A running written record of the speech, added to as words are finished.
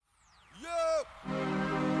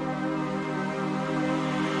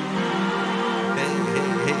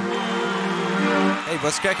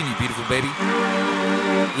What's cracking, you beautiful baby?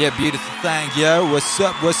 Yeah, beautiful thing, yo. What's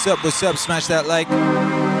up, what's up, what's up? Smash that like.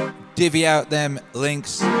 Divvy out them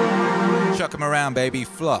links. Chuck them around, baby.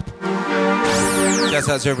 Flop. Shouts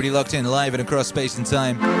out to everybody locked in live and across space and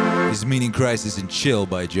time. This is Meaning Crisis and Chill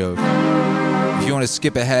by Jove. If you want to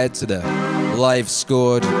skip ahead to the live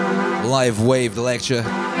scored, live waved lecture,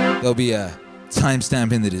 there'll be a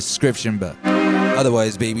timestamp in the description, but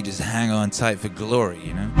otherwise, baby, just hang on tight for glory,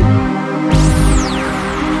 you know?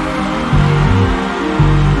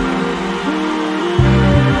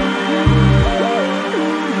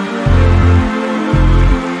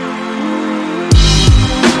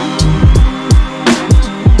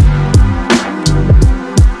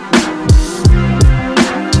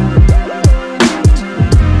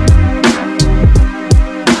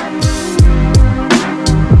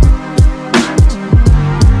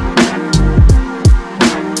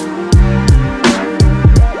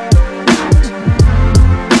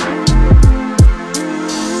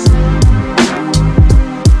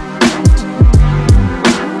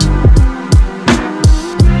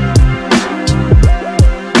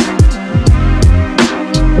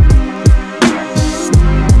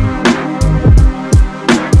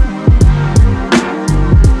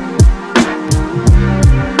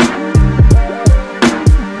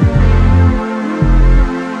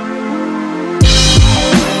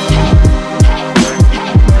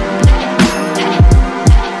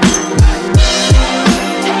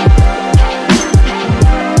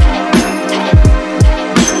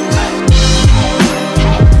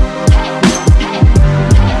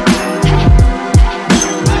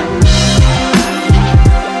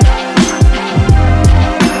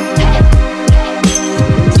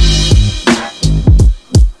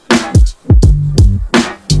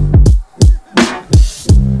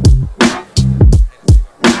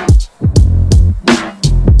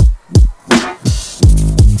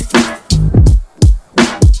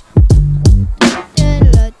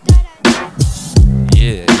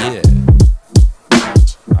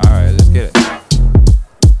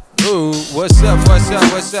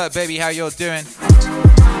 What's up, baby? How y'all doing?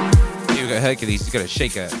 You got Hercules. You got a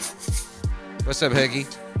shaker. What's up, Herky?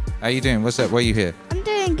 How you doing? What's up? Why are you here? I'm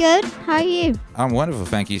doing good. How are you? I'm wonderful,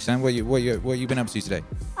 thank you, son. What you been up to today?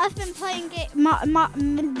 I've been playing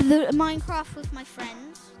Minecraft with my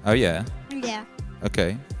friends. Oh yeah. Yeah.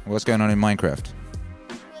 Okay. What's going on in Minecraft?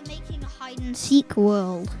 We're making a hide and seek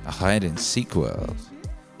world. A hide and seek world.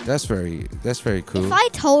 That's very cool.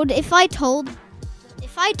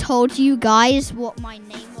 If I told you guys what my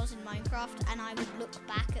name was in Minecraft, and I would look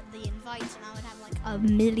back at the invites, and I would have like a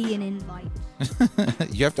million invites.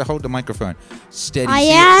 You have to hold the microphone steady.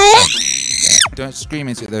 Don't scream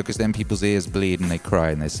into it though, because then people's ears bleed and they cry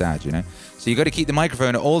and they're sad, you know. So you got to keep the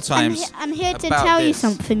microphone at all times. I'm here to tell you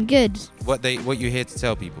something good. What you're here to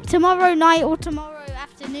tell people? Tomorrow night or tomorrow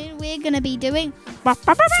afternoon, we're gonna be doing. Hang on,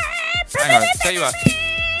 tell you what.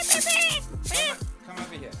 Come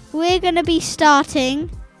over here. We're gonna be starting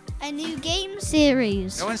a new game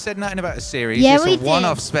series. No one said nothing about a series. Yeah, it's we a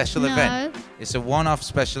one-off did. special event. It's a one-off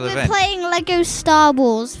special event. We're playing Lego Star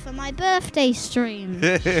Wars for my birthday stream.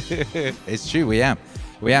 It's true, we am.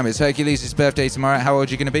 It's Hercules' birthday tomorrow. How old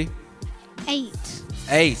are you going to be? 8.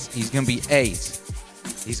 8. He's going to be 8.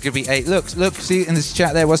 He's going to be 8. Look, see in this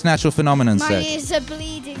chat there, what's Natural Phenomenon My said? ears are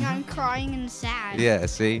bleeding, I'm crying and sad. Yeah,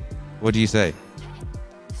 see? What do you say?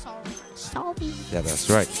 Sorry. Yeah, that's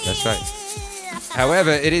right.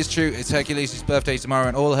 However, it is true. It's Hercules' birthday tomorrow,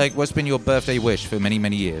 and what's been your birthday wish for many,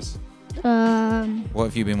 many years? What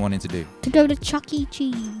have you been wanting to do? To go to Chuck E.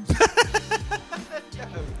 Cheese.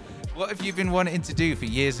 What have you been wanting to do for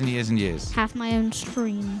years and years and years? Have my own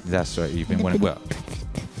stream. That's right. You've been wanting. Well,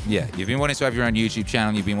 yeah, you've been wanting to have your own YouTube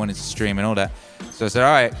channel. You've been wanting to stream and all that. So I said,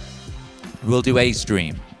 all right, we'll do a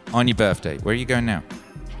stream on your birthday. Where are you going now?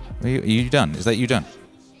 Are you done? Is that you done?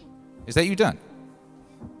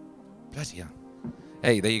 Bloody hell.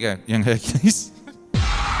 Hey, there you go, young Hercules.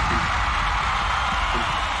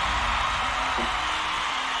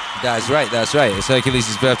 That's right. It's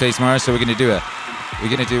Hercules' birthday tomorrow, so we're gonna do a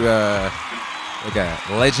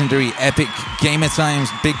legendary, epic Gamer Times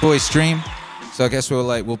Big Boy stream. So I guess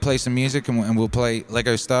we'll play some music and we'll play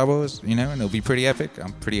Lego Star Wars, you know, and it'll be pretty epic.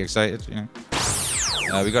 I'm pretty excited, you know.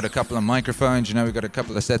 We got a couple of microphones, you know, we got a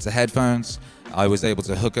couple of sets of headphones. I was able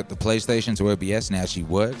to hook up the PlayStation to OBS and it actually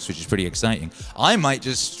works, which is pretty exciting. I might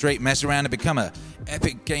just straight mess around and become a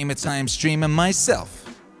epic Gamer Time streamer myself.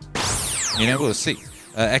 You know, we'll see.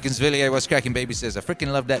 Ekensvilliers, what's cracking, baby, says, I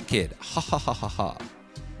freaking love that kid. Ha ha ha ha ha.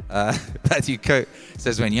 Matthew Coate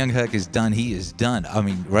says, when Young Herc is done, he is done. I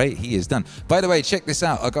mean, right? He is done. By the way, check this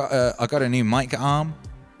out. I got a new mic arm.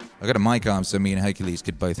 I got a mic arm so me and Hercules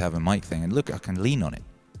could both have a mic thing. And look, I can lean on it.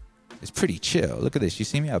 It's pretty chill. Look at this. You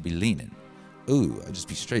see me? I'll be leaning. Ooh, I'll just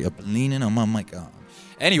be straight up leaning on my mic arm.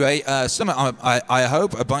 Anyway, I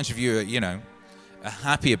hope a bunch of you are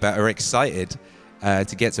happy about or excited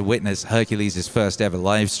to get to witness Hercules' first ever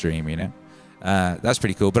live stream, That's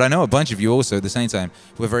pretty cool. But I know a bunch of you also at the same time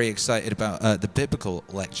were very excited about the biblical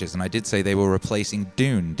lectures. And I did say they were replacing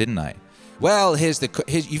Dune, didn't I? Well, here's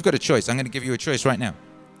you've got a choice. I'm going to give you a choice right now.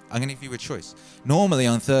 I'm going to give you a choice. Normally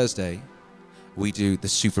on Thursday, we do the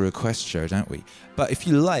Super Request show, don't we? But if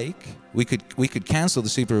you like, we could cancel the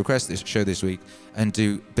Super Request show this week and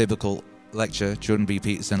do biblical lecture, Jordan B.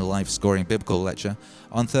 Peterson, a live scoring biblical lecture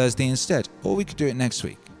on Thursday instead. Or we could do it next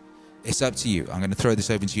week. It's up to you. I'm going to throw this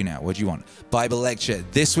open to you now. What do you want? Bible lecture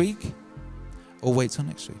this week or wait till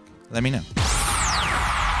next week? Let me know.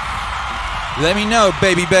 Let me know,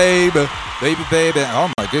 baby, baby. Baby, baby.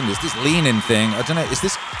 Oh my goodness, this leaning thing. I don't know.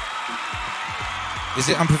 Is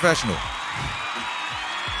it unprofessional?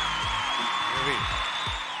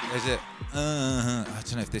 Is it? I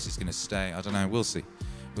don't know if this is going to stay. I don't know. We'll see.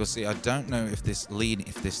 We'll see. I don't know if this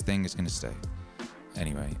thing is going to stay.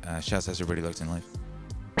 Anyway, shouts out to everybody looked in live.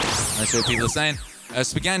 That's what people are saying.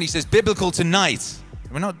 Spaghetti says biblical tonight.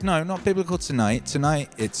 Not biblical tonight.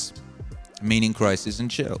 Tonight it's Meaning Crisis and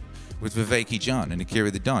Chill with Viveki John and Akira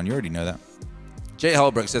the Don. You already know that. Jay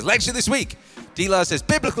Holbrook says lecture this week. D-Lar says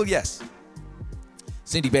biblical, yes.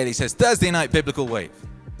 Cindy Bailey says Thursday night biblical wave.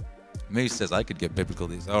 Moose says I could get biblical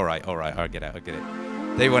this. All right, I'll get it.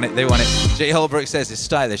 They want it. Jay Holbrook says it's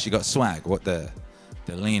stylish. You got swag. What the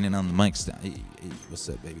leaning on the mic stand. Hey, what's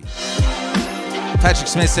up, baby? Patrick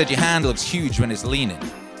Smith said your hand looks huge when it's leaning.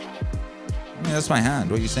 Yeah, that's my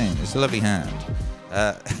hand. What are you saying? It's a lovely hand.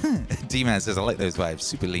 D-Man says I like those vibes.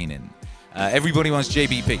 Super leaning. Everybody wants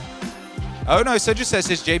JBP. Oh no, Cedric says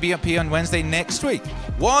it's JBP on Wednesday next week.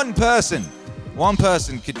 One person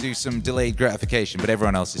could do some delayed gratification, but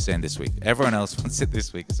everyone else is saying this week. Everyone else wants it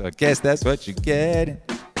this week, so I guess that's what you get.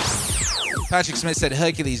 Patrick Smith said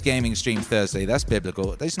Hercules gaming stream Thursday. That's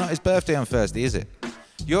biblical. It's not his birthday on Thursday, is it?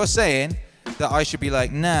 You're saying that I should be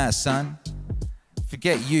like, nah, son,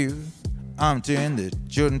 forget you. I'm doing the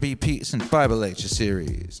Jordan B. Peterson Bible Lecture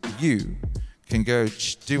Series. You can go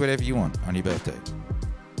do whatever you want on your birthday.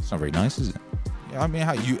 It's not very nice, is it? Yeah,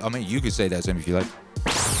 you could say that to him if you like.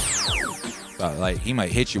 But like, he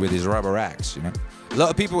might hit you with his rubber axe, A lot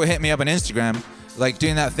of people will hit me up on Instagram, like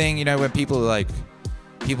doing that thing, when people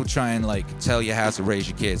try and tell you how to raise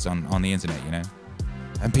your kids on the internet,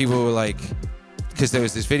 And people were like, because there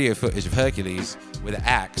was this video footage of Hercules with an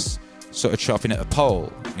axe, sort of chopping at a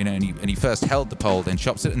pole, and he first held the pole, then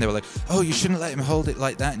chops it, and they were like, oh, you shouldn't let him hold it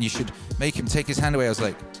like that, and you should make him take his hand away. I was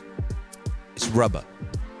like, it's rubber.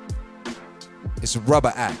 It's a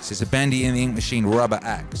rubber axe. It's a Bendy in the ink machine rubber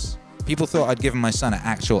axe. People thought I'd given my son an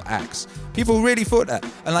actual axe. People really thought that.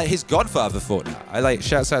 And his godfather thought that.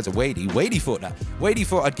 Shouts out to Wadey. Wadey thought that. Wadey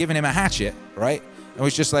thought I'd given him a hatchet, right? And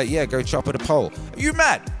was just like, yeah, go chop at a pole. Are you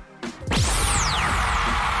mad?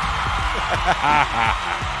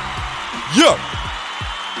 Yo!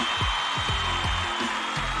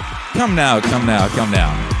 Come now.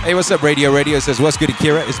 Hey, what's up, Radio? Radio says, what's good,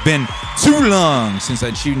 Akira? It's been too long since I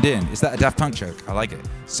tuned in. Is that a Daft Punk joke? I like it.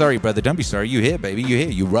 Sorry, brother. Don't be sorry. You here, baby. You here.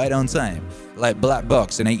 You right on time. Like Black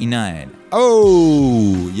Box in 89.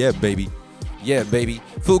 Oh, yeah, baby. Yeah, baby.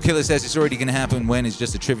 Fool Killer says it's already going to happen when it's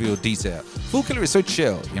just a trivial detail. Fool Killer is so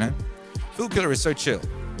chill, Fool Killer is so chill.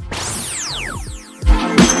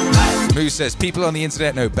 Moose says, people on the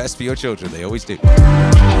internet know best for your children. They always do.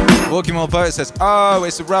 Walking More Poet says, oh,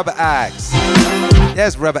 it's a rubber axe.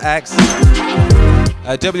 Yes, rubber axe.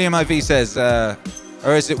 WMIV says,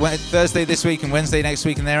 or is it Thursday this week and Wednesday next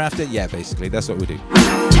week and thereafter? Yeah, basically, that's what we do.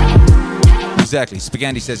 Exactly.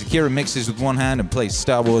 Spaghetti says, Akira mixes with one hand and plays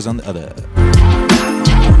Star Wars on the other.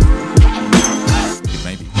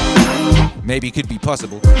 Maybe it could be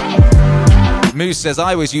possible. Moose says,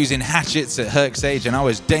 I was using hatchets at Herc's age and I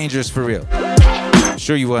was dangerous for real.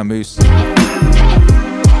 Sure you were, Moose.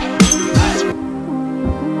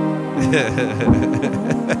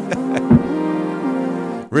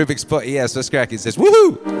 Rubik's Pot ES, let's crack it. Says,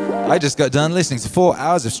 woohoo! I just got done listening to 4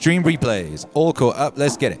 hours of stream replays. All caught up,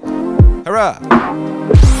 let's get it. Hurrah!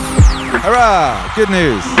 Hurrah! Good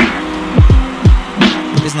news.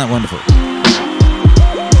 Isn't that wonderful?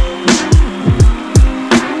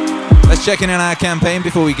 Let's check in on our campaign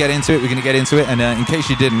before we get into it. We're going to get into it, and in case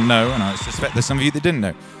you didn't know, and I suspect there's some of you that didn't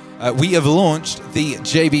know, we have launched the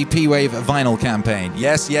JBP Wave vinyl campaign.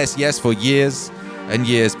 Yes, for years and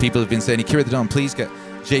years, people have been saying, Akira the Don, please get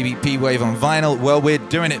JBP Wave on vinyl. Well, we're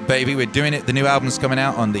doing it, baby. We're doing it. The new album's coming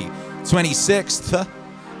out on the 26th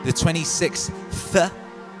the 26th,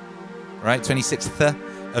 right? 26th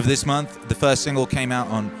of this month. The first single came out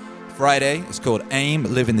on Friday. It's called Aim,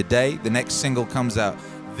 Live in the Day. The next single comes out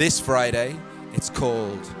this Friday. It's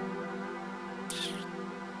called...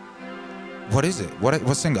 What is it?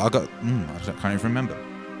 What single? I can't even remember.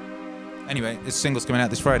 Anyway, this single's coming out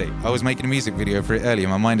this Friday. I was making a music video for it earlier.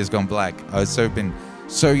 My mind has gone blank. I was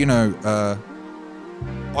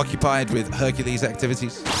occupied with Hercules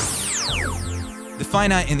activities. The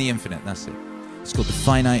finite in the infinite, that's it. It's called the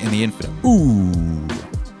finite in the infinite. Ooh.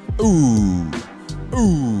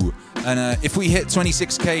 And if we hit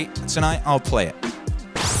 26K tonight, I'll play it.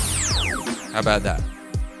 How about that?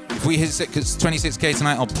 If we hit 26K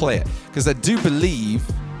tonight, I'll play it. Because I do believe...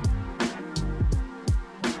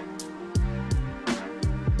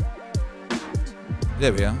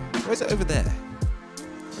 There we are. Where's it over there?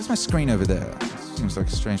 Where's my screen over there? Seems like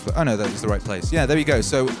a strange place. Oh no, that is the right place. Yeah, there we go.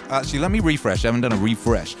 So actually, let me refresh. I haven't done a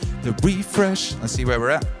refresh. The refresh. Let's see where we're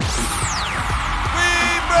at. Refresh!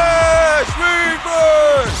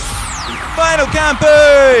 Final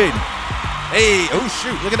campaign! Hey, oh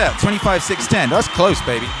shoot, look at that. 25,610. That's close,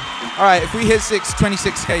 baby. All right, if we hit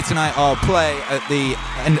 26K tonight, I'll play at the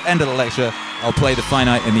end of the lecture. I'll play The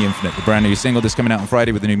Finite in the Infinite, the brand new single that's coming out on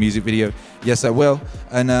Friday with a new music video. Yes, I will.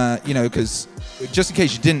 And, because just in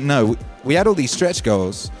case you didn't know, we had all these stretch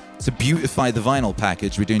goals to beautify the vinyl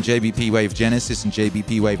package. We're doing JBP Wave Genesis and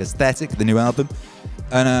JBP Wave Aesthetic, the new album.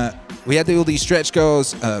 And we had all these stretch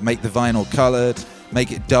goals, make the vinyl colored,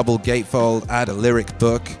 make it double gatefold, add a lyric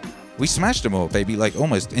book. We smashed them all, baby, like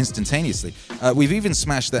almost instantaneously. We've even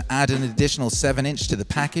smashed the add an additional 7-inch to the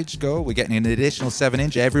package goal. We're getting an additional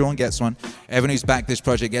 7-inch. Everyone gets one. Everyone who's backed this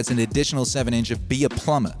project gets an additional 7-inch of Be a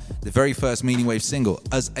Plumber, the very first Meaning Wave single,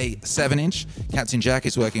 as a 7-inch. Captain Jack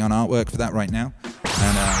is working on artwork for that right now.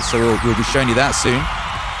 And so we'll be showing you that soon.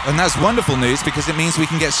 And that's wonderful news because it means we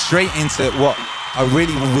can get straight into what I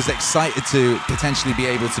really was excited to potentially be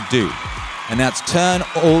able to do. And that's turn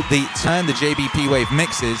the JBP Wave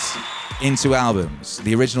mixes into albums.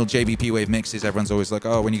 The original JBP Wave mixes, everyone's always like,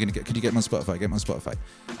 oh, when are you going to could you get them on Spotify? Get them on Spotify.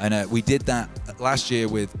 And we did that last year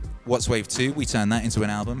with What's Wave 2. We turned that into an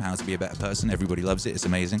album, How to Be a Better Person. Everybody loves it. It's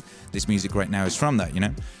amazing. This music right now is from that, you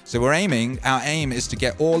know? So our aim is to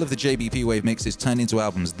get all of the JBP Wave mixes turned into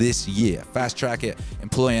albums this year. Fast track it,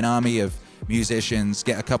 employ an army of musicians,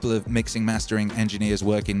 get a couple of mixing, mastering engineers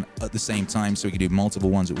working at the same time so we can do multiple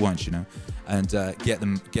ones at once, you know, and get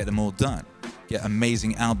them all done. Get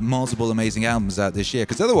multiple amazing albums out this year.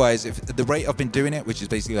 Because otherwise, if at the rate I've been doing it, which is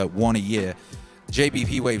basically like one a year,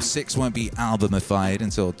 JBP Wave 6 won't be albumified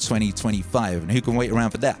until 2025. And who can wait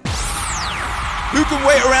around for that? Who can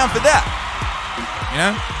wait around for that? You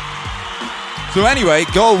know? So anyway,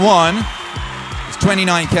 goal 1 is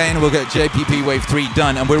 29K and we'll get JBP Wave 3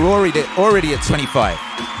 done. And we're already at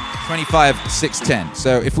 25,610.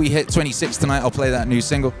 So if we hit 26 tonight, I'll play that new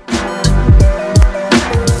single.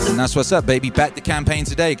 And that's what's up, baby. Back the campaign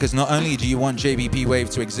today, because not only do you want JBP Wave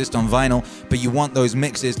to exist on vinyl, but you want those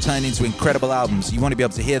mixes turned into incredible albums. You want to be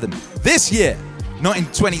able to hear them this year, not in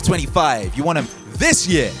 2025. You want them this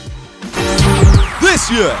year.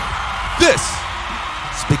 This year. This.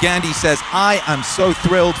 Spagandi says, I am so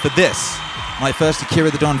thrilled for this. My first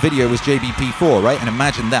Akira the Don video was JBP4, right? And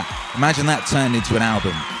imagine that. Imagine that turned into an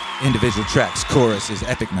album. Individual tracks, choruses,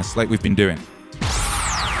 epicness, like we've been doing.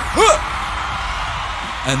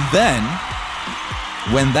 And then,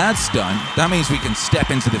 when that's done, that means we can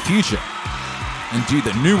step into the future and do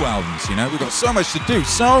the new albums, you know? We've got so much to do,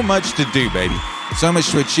 baby. So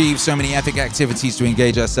much to achieve, so many epic activities to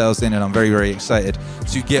engage ourselves in, and I'm very, very excited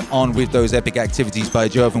to get on with those epic activities by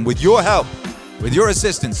Jove. And with your help, with your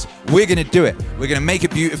assistance, we're gonna do it. We're gonna make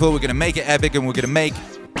it beautiful, we're gonna make it epic, and we're gonna make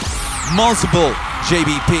multiple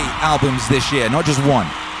JBP albums this year, not just one.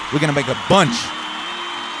 We're gonna make a bunch.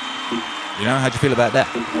 You know, how'd you feel about that?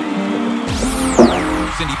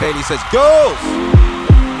 Cindy Bailey says, goals!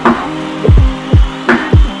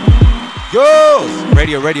 Goals!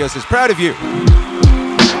 Radio says, proud of you.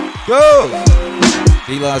 Goals!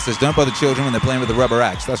 D-Lar says, don't bother children when they're playing with a rubber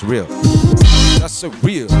axe. That's real. That's so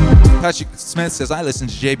real. Patrick Smith says, I listened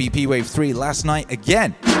to JBP Wave 3 last night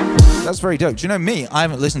again. That's very dope. Do you know me? I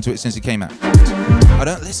haven't listened to it since it came out. I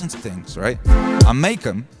don't listen to things, right? I make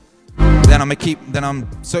them. Then I'm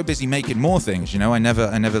so busy making more things, you know. I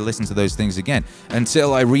never listen to those things again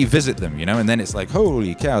until I revisit them, you know. And then it's like,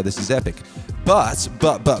 holy cow, this is epic. But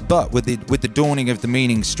with the dawning of the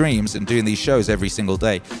meaning streams and doing these shows every single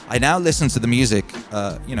day, I now listen to the music,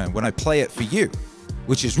 you know, when I play it for you,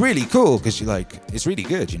 which is really cool because you're like, it's really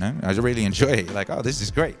good, you know. I really enjoy it. You're like, oh, this is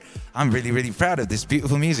great. I'm really, really proud of this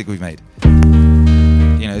beautiful music we've made.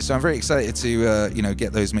 So I'm very excited to,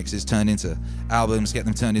 get those mixes turned into albums, get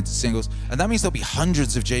them turned into singles. And that means there'll be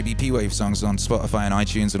hundreds of JBP Wave songs on Spotify and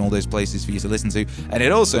iTunes and all those places for you to listen to. And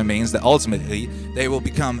it also means that ultimately they will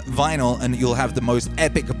become vinyl and you'll have the most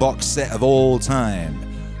epic box set of all time.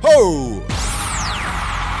 Ho!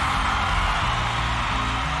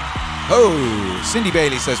 Oh, Cindy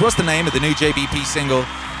Bailey says, what's the name of the new JBP single,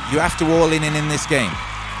 You Have to All In this Game?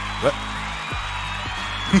 What?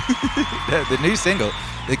 The new single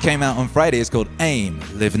that came out on Friday is called Aim,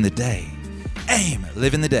 Live in the Day. Aim,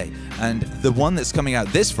 Live in the Day. And the one that's coming out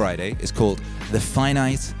this Friday is called The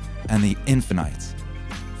Finite and the Infinite.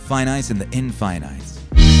 Finite and the Infinite.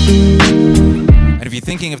 And if you're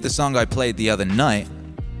thinking of the song I played the other night,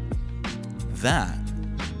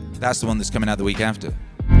 that's the one that's coming out the week after.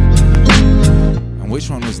 And which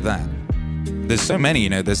one was that? There's so many,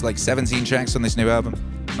 there's like 17 tracks on this new album.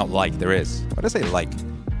 Not like, there is. Why did I say like?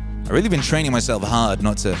 I've really been training myself hard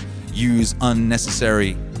not to use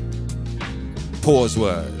unnecessary pause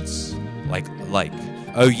words. Like.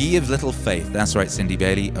 Oh, ye of little faith. That's right, Cindy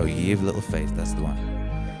Bailey. Oh, ye of little faith. That's the one.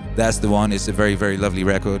 That's the one. It's a very, very lovely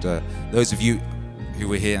record. Those of you who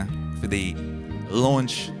were here for the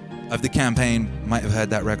launch of the campaign might have heard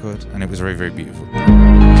that record, and it was very, very beautiful.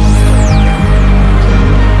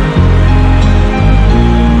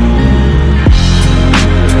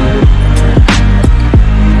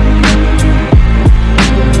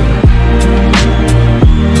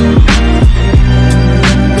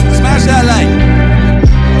 Smash that light!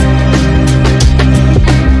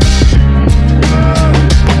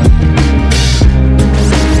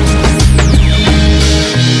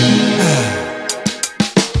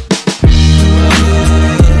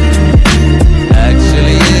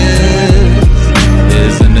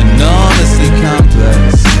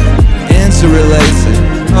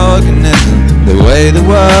 Organism, the way the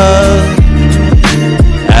world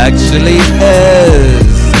actually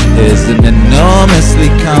is an enormously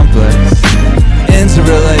complex,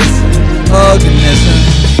 interrelated organism.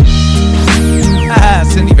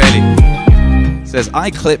 Cindy Bailey says,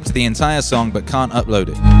 I clipped the entire song but can't upload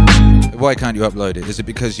it. Why can't you upload it? Is it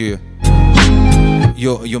because your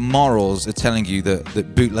morals are telling you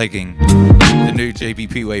that bootlegging the new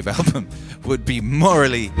JBP Wave album would be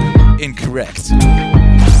morally incorrect?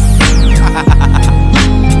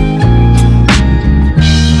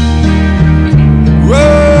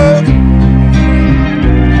 Whoa!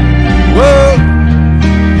 Whoa!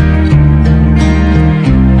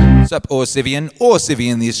 What's up, Orsivian?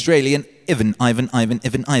 Orsivian, the Australian. Ivan. From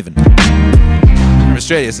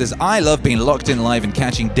Australia says, I love being locked in live and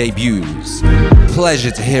catching debuts.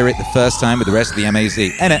 Pleasure to hear it the first time with the rest of the MAZ.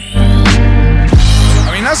 Innit?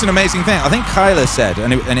 I mean, that's an amazing thing. I think Kyla said,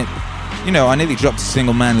 and it I nearly dropped a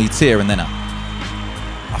single manly tear, and then I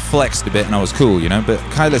flexed a bit and I was cool, but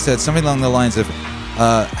Kyla said something along the lines of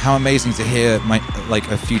how amazing to hear one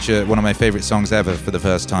of my favorite songs ever for the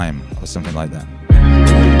first time, or something like that.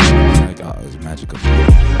 Oh, it was magical.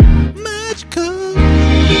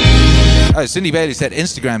 Oh, Cindy Bailey said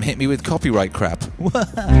Instagram hit me with copyright crap. What?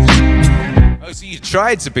 Oh, so you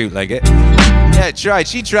tried to bootleg it? Yeah,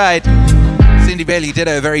 she tried. Cindy Bailey did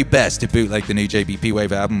her very best to bootleg the new JBP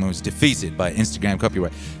Wave album and was defeated by Instagram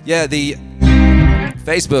copyright. Yeah, the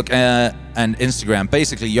Facebook and Instagram,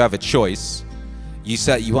 basically you have a choice.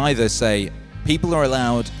 You either say people are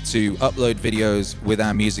allowed to upload videos with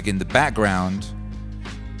our music in the background,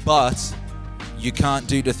 but you can't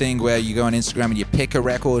do the thing where you go on Instagram and you pick a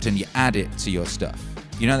record and you add it to your stuff.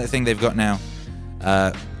 You know that thing they've got now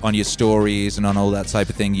on your stories and on all that type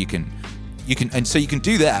of thing. So you can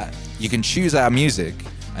do that. You can choose our music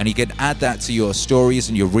and you can add that to your stories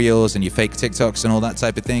and your reels and your fake TikToks and all that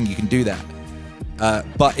type of thing. You can do that.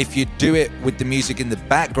 But if you do it with the music in the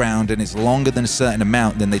background and it's longer than a certain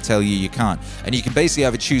amount, then they tell you can't. And you can basically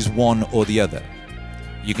either choose one or the other.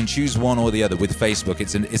 You can choose one or the other with Facebook.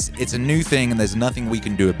 It's a new thing and there's nothing we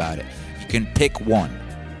can do about it. You can pick one,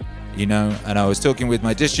 And I was talking with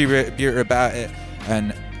my distributor about it,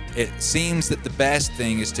 and it seems that the best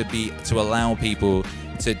thing is to allow people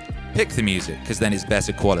to pick the music, because then it's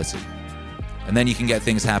better quality. And then you can get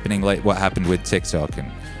things happening like what happened with TikTok,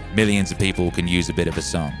 and millions of people can use a bit of a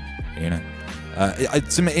song,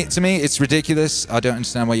 To me, it's ridiculous. I don't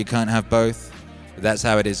understand why you can't have both. But that's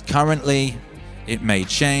how it is currently. It may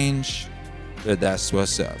change, but that's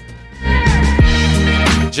what's up.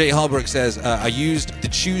 Jay Holbrook says, I used the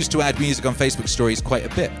choose to add music on Facebook stories quite a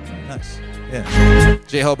bit. Nice. Yeah.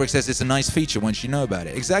 Jay Holbrook says it's a nice feature once you know about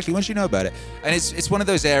it. Exactly, once you know about it. And it's one of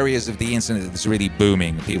those areas of the internet that's really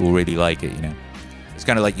booming. People really like it, It's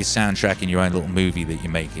kind of like your soundtrack in your own little movie that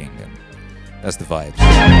you're making. And that's the vibes.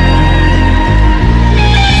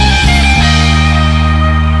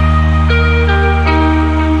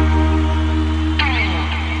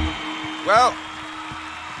 Well,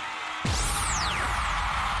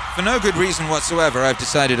 for no good reason whatsoever, I've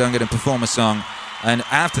decided I'm going to perform a song, and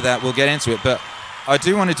after that we'll get into it. But I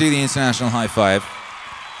do want to do the international high five.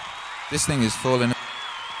 This thing is falling.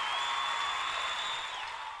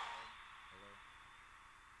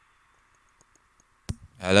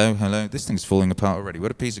 Hello, hello. This thing's falling apart already.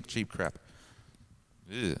 What a piece of cheap crap.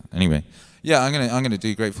 Ugh. Anyway, yeah, I'm gonna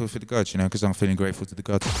do Grateful for the Gods, because I'm feeling grateful to the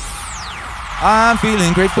gods. I'm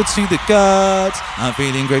feeling grateful to the gods. I'm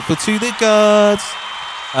feeling grateful to the gods.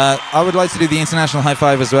 I would like to do the international high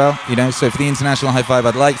five as well, So for the international high five,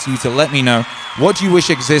 I'd like you to let me know what you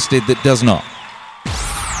wish existed that does not.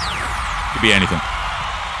 Could be anything.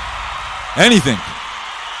 Anything.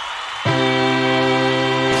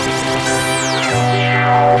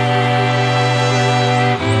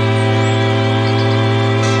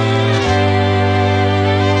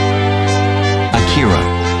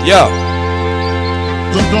 Yo.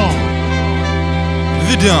 The Dome.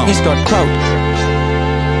 The Dome. He's got clout.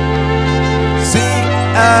 C-L-O-U-T.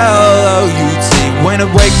 When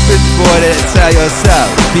awake before to tell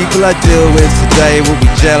yourself, people I deal with today will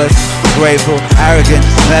be jealous, grateful, arrogant,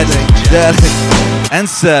 meddling, jealous, and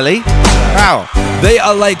surly. Wow. They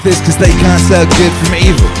are like this because they can't tell good from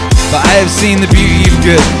evil. But I have seen the beauty of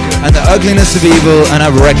good and the ugliness of evil, and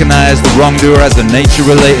I've recognized the wrongdoer as a nature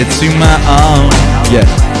related to my own. Yeah.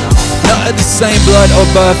 Not of the same blood or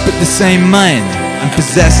birth, but the same mind, and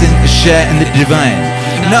possessing a share in the divine.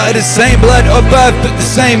 Not of the same blood or birth, but the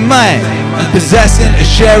same mind, and possessing a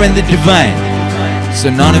share in the divine.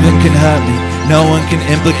 So none of them can hurt me, no one can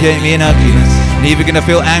implicate me in ugliness. Neither can I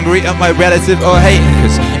feel angry at my relative or hate him,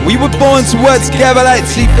 cause we were born to work together like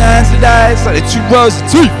teeth, hands and eyes, like the two rows of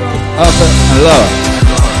teeth, upper and lower.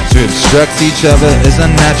 To obstruct each other is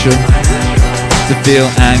unnatural. To feel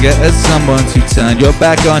anger at someone to turn your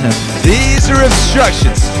back on them, these are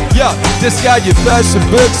obstructions. Yo, discard your thirst for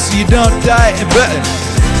books so you don't die in bitterness,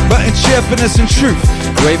 but in cheerfulness and truth.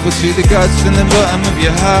 Grateful to the gods from the bottom of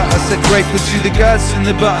your heart. I said grateful to the gods from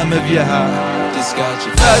the bottom of your heart. Discard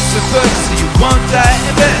your thirst for books so you won't die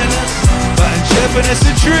in bitterness, but in cheerfulness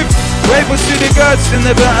and truth. Grateful to the gods from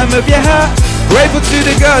the bottom of your heart. Grateful to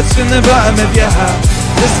the gods from the bottom of your heart.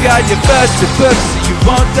 Discard your thirst for books so you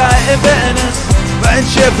won't die in bitterness, but in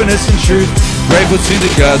cheerfulness and truth. Grateful to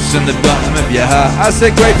the gods from the bottom of your heart. I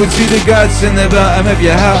said grateful to the gods from the bottom of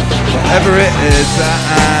your heart. Whatever it is I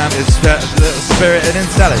am, it's spirit and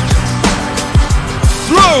intelligence.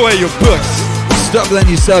 Throw away your books. Stop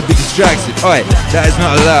letting yourself be distracted. Oi, that is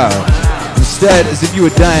not allowed. Instead, as if you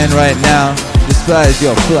were dying right now, despise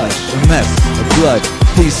your flesh, a mess of blood,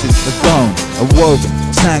 pieces of bone, a woven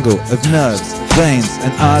tangle of nerves, veins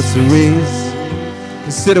and arteries.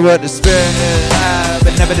 Consider what the spirit is,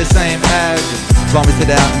 but never the same as. Vomited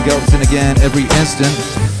out and gulped in again every instant.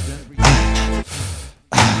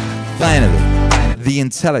 Finally, the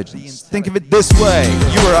intelligence. Think of it this way: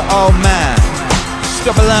 you are an old man.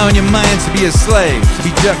 Stop allowing your mind to be a slave, to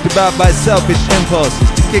be jerked about by selfish impulses,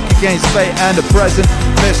 to kick against fate and the present,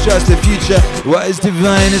 mistrust the future. What is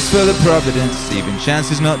divine is full of providence. Even chance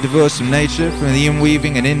is not divorced from nature, from the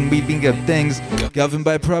inweaving and inweaving of things governed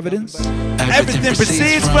by providence. Everything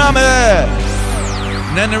proceeds from it.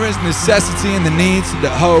 And then there is necessity in the needs of the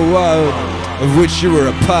whole world of which you are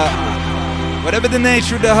a part. Whatever the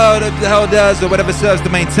nature of the whole does, or whatever serves to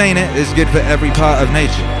maintain it, is good for every part of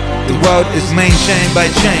nature. The world is maintained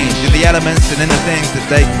by change in the elements and in the things that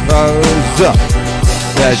they pose up.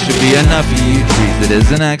 That should be enough for you. Treat it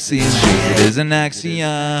as an axiom. Treat it as an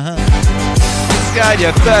axiom. Discard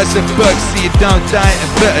your thirst of books so you don't die in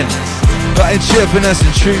bitterness, but in cheerfulness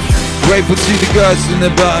and truth. Grateful to the gods from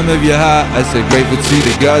the bottom of your heart. I said grateful to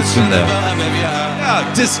the gods from the bottom of your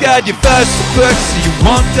heart. Discard your thirst for books so you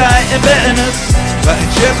won't die in bitterness, but in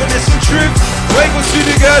cheerfulness and truth. Grateful to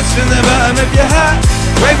the gods from the bottom of your heart.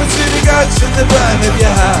 Grateful to the gods from the bottom of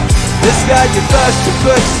your heart. Discard your thirst for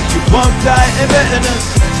books so you won't die in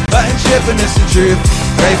bitterness, but in cheerfulness and truth.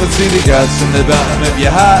 Grateful to the gods from the bottom of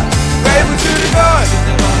your heart. Grateful to the gods from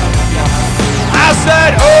the bottom of your heart. I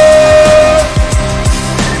said, oh,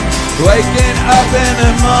 waking up in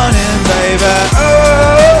the morning, baby,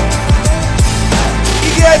 oh,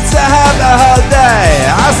 you get to have the whole day.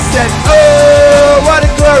 I said, oh, what a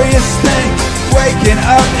glorious thing. Waking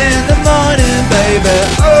up in the morning, baby,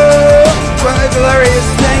 oh, what a glorious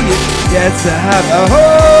thing. You get to have a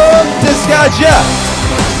whole discussion.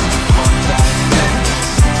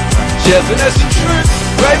 Cheerfulness and truth.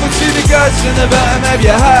 Grateful to the gods from the bottom of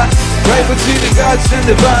your heart. Grateful to the gods from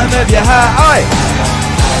the bottom of your heart. Oi!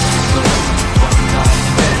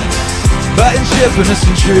 Button shippiness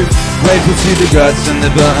and truth. Grateful to the gods in the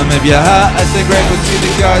bottom of your heart. I say grateful to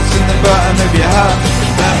the gods in the bottom of your heart.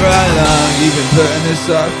 Remember how long you've been putting this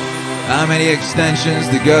off? How many extensions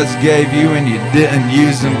the gods gave you and you didn't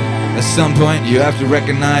use them? At some point you have to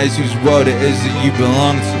recognize whose world it is that you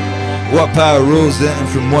belong to. What power rules it and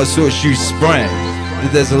from what source you sprang.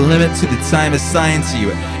 That there's a limit to the time assigned to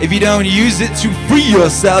you. If you don't use it to free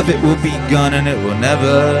yourself, it will be gone and it will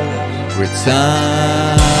never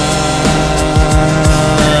return.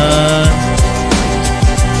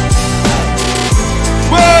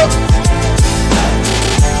 Whoa!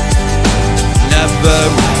 Never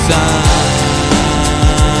return.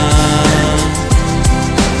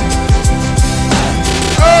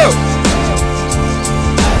 Oh!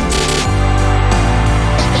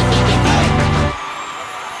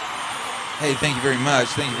 Hey, thank you very much.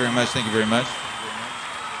 Thank you very much. Thank you very much.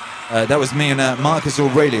 That was me and Marcus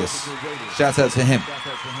Aurelius. Shout out to him.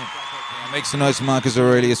 Make some noise for Marcus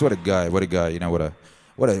Aurelius. What a guy. What a guy. You know, what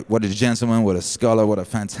a gentleman. What a scholar. What a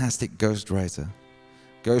fantastic ghostwriter.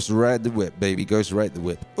 Ghost ride the whip, baby. Ghost ride the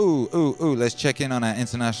whip. Ooh, ooh, ooh. Let's check in on our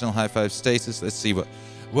international high five status. Let's see what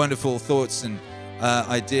wonderful thoughts and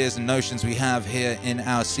ideas and notions we have here in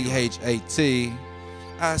our CHAT.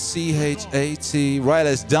 CHAT.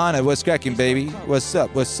 Riley's Donna, what's cracking, baby? What's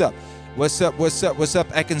up? What's up? What's up? What's up? What's up?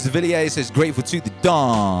 Ekans Villiers says grateful to the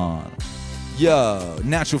dawn. Yo,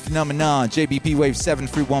 natural phenomenon. JBP wave 7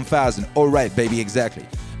 through 1000. All right, baby, exactly.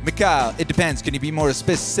 Mikhail, it depends. Can you be more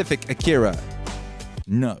specific, Akira?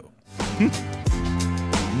 No.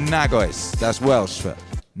 Nagois, that's Welsh for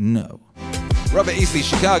no. Robert Eastley,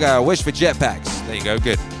 Chicago, I wish for jetpacks. There you go,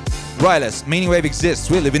 good. Rylus, meaning wave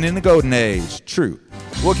exists. We're living in the golden age. True.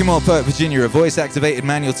 Walking Moore Poet, Virginia, a voice-activated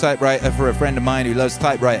manual typewriter for a friend of mine who loves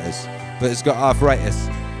typewriters, but has got arthritis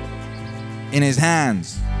in his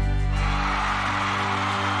hands.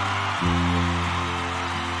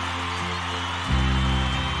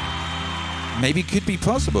 Maybe it could be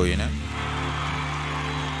possible, you know?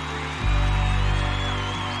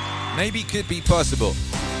 Maybe it could be possible.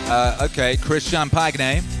 Okay, Chris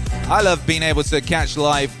Champagne. I love being able to catch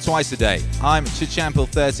live twice a day. I'm Chichample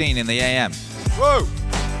 13 in the AM. Whoa!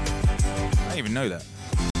 I didn't even know that.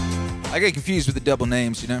 I get confused with the double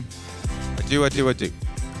names, you know? I do.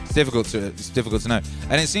 It's difficult to know.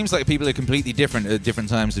 And it seems like people are completely different at different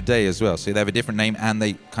times of day as well. So they have a different name and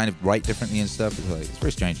they kind of write differently and stuff. It's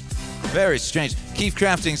very strange. Very strange. Keith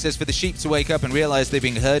Crafting says for the sheep to wake up and realize they're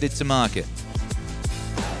being herded to market.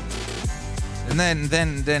 And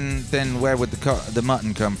then where would the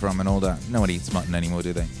mutton come from and all that? No one eats mutton anymore,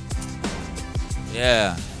 do they?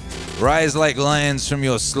 Yeah. Rise like lions from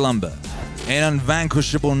your slumber, an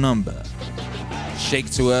unvanquishable number. Shake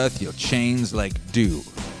to earth your chains like dew,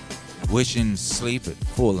 wishing sleep had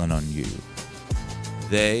fallen on you.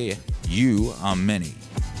 You are many,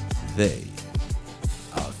 they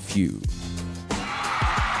are few.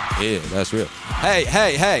 Yeah, that's real. Hey,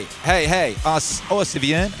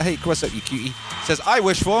 Orsivian. Hey, what's up, you cutie? Says, I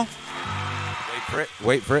wish for...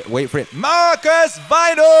 Wait for it. Marcus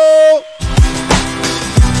Vinyl!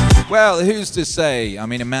 Well, who's to say? I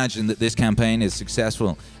mean, imagine that this campaign is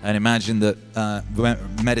successful, and imagine that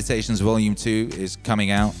Meditations Volume 2 is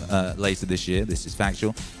coming out later this year. This is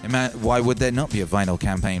factual. Why would there not be a vinyl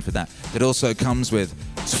campaign for that? That also comes with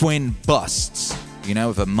twin busts, you know,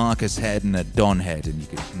 with a Marcus head and a Don head, and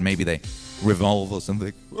maybe they revolve or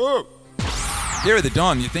something. Whoa! Here at the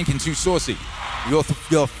Don, you're thinking too saucy. Your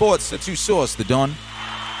thoughts are too sauce, the Don.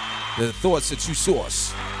 The thoughts are too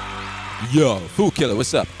sauce. Yo, Fool Killer,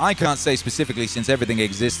 what's up? I can't say specifically since everything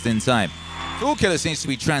exists in time. Fool Killer seems to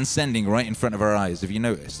be transcending right in front of our eyes. Have you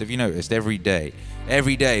noticed? Every day,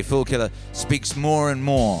 Fool Killer speaks more and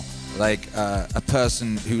more like a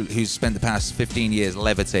person who's spent the past 15 years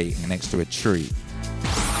levitating next to a tree.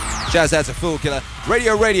 Shouts out to Fool Killer.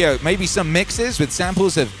 Radio, maybe some mixes with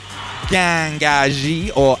samples of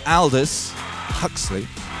Gangaji or Aldous Huxley.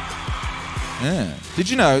 Yeah. Did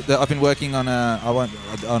you know that I've been working on a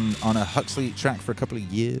Huxley track for a couple of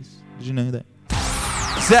years? Did you know that?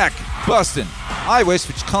 Zach, Boston. I wish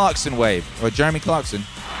for Clarkson Wave or Jeremy Clarkson.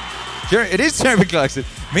 It is Jeremy Clarkson.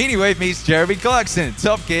 Meanie Wave meets Jeremy Clarkson.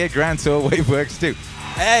 Top Gear Grand Tour Wave Works too.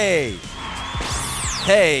 Hey,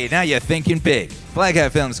 now you're thinking big. Flag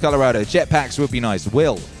Hat Films, Colorado. Jetpacks would be nice.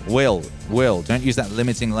 Will. Don't use that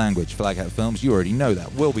limiting language. Flag Hat Films, you already know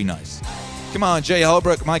that. Will be nice. Come on, Jay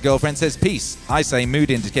Holbrook, my girlfriend says peace. I say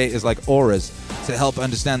mood indicators like auras to help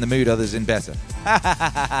understand the mood others in better.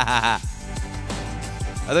 Are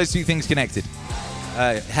those two things connected?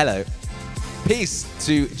 Hello. Peace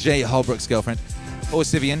to Jay Holbrook's girlfriend. Or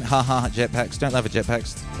Sivian, haha, jetpacks. Don't laugh at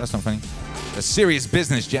jetpacks. That's not funny. A serious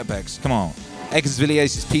business, jetpacks. Come on.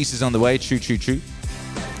 Exviliace's piece is on the way. True.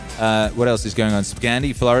 What else is going on?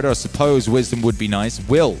 Spagandi, Florida. I suppose wisdom would be nice.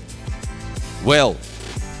 Will.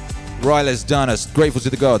 Ryla's done us. Grateful to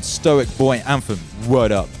the gods. Stoic boy anthem.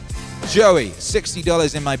 What up? Joey,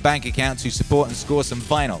 $60 in my bank account to support and score some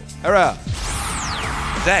vinyl. Hurrah!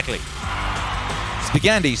 Exactly.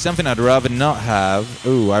 Spagandi, something I'd rather not have.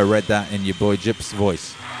 Ooh, I read that in your boy Jip's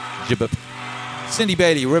voice. Jibup. Cindy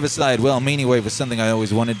Bailey, Riverside, well-meaning way for something I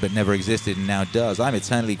always wanted but never existed and now does. I'm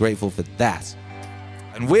eternally grateful for that.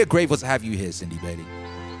 And we're grateful to have you here, Cindy Bailey.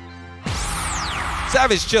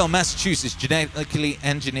 Savage Chill, Massachusetts, genetically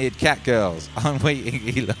engineered cat girls. I'm waiting,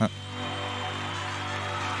 Elon.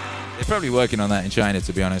 They're probably working on that in China,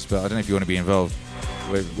 to be honest, but I don't know if you want to be involved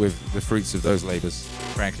with the fruits of those labors,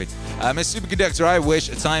 frankly. Miss Superconductor, I wish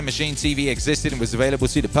a time machine TV existed and was available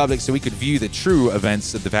to the public so we could view the true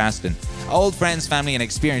events of the past and old friends, family, and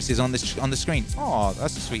experiences on the screen. Oh,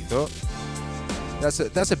 that's a sweet thought.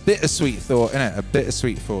 That's a bittersweet thought, isn't it? A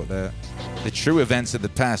bittersweet thought there. The true events of the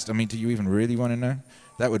past. I mean, do you even really want to know?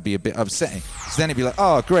 That would be a bit upsetting. So then it'd be like,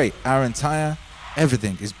 oh, great, our entire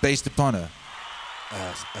everything is based upon a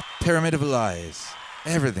pyramid of lies.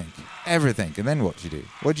 Everything. And then what do you do?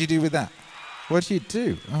 What do you do with that? What do you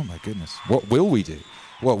do? Oh my goodness. What will we do?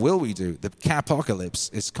 The capocalypse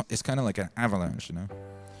is kind of like an avalanche, you know?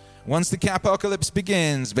 Once the capocalypse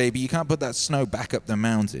begins, baby, you can't put that snow back up the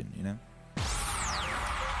mountain, you know?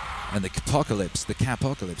 And the capocalypse, it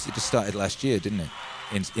just started last year, didn't it?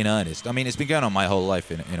 In earnest. I mean, it's been going on my whole life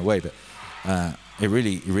in a way, but it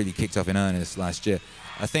really kicked off in earnest last year.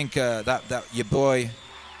 I think that your boy,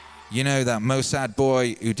 you know, that Mossad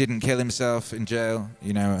boy who didn't kill himself in jail,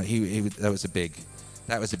 you know, that was a big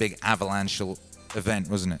avalanchal event,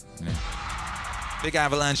 wasn't it? You know? Big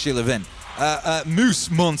avalanchal event. Moose,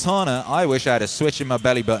 Montana. I wish I had a switch in my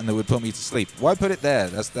belly button that would put me to sleep. Why put it there?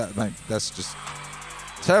 That's just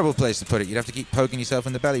a terrible place to put it. You'd have to keep poking yourself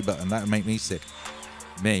in the belly button. That would make me sick.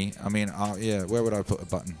 Me? I mean, yeah, where would I put a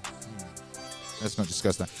button? Let's not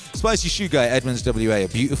discuss that. Spicy Shoe Guy, Edmonds, WA. A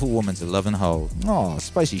beautiful woman to love and hold. Oh,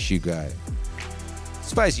 Spicy Shoe Guy.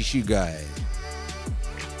 Spicy Shoe Guy.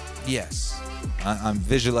 Yes. I'm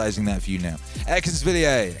visualizing that for you now.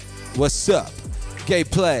 Exviliace. What's up? Gay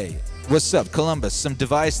Play. What's up? Columbus. Some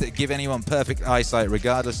device that give anyone perfect eyesight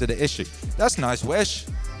regardless of the issue. That's a nice wish.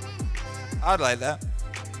 I'd like that.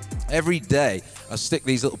 Every day, I stick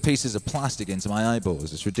these little pieces of plastic into my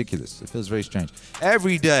eyeballs. It's ridiculous. It feels very strange.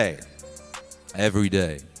 Every day. Miss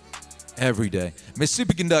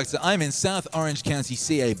Superconductor, I'm in South Orange County,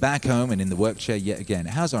 CA, back home and in the work chair yet again.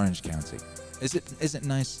 How's Orange County? Is it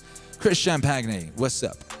nice? Chris Champagne, what's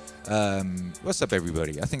up? What's up,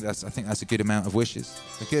 everybody? I think that's a good amount of wishes,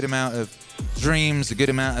 a good amount of dreams, a good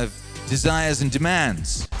amount of desires and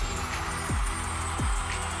demands.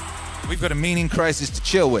 We've got a meaning crisis to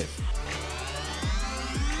chill with.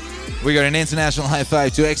 We got an international high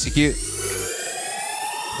five to execute.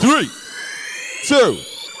 3, 2,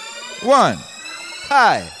 1.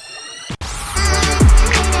 Hi.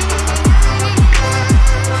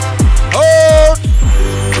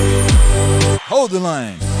 Hold the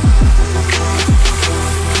line.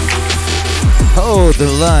 Hold the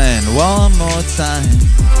line one more time.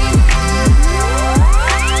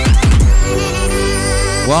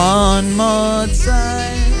 One more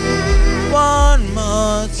time. One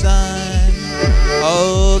more time.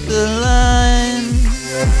 Hold the line.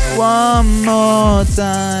 One more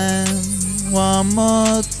time. One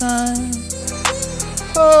more time.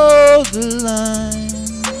 Hold the line.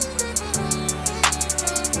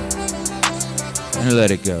 And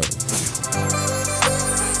let it go.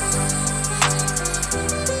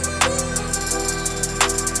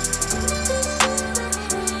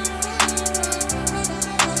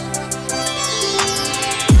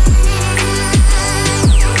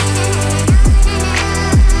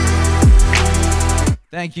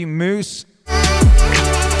 Thank you, Moose,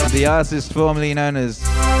 the artist formerly known as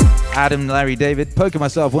Adam Larry David. Poking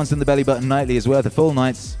myself once in the belly button nightly is worth a full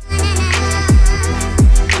night's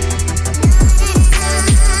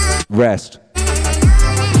rest.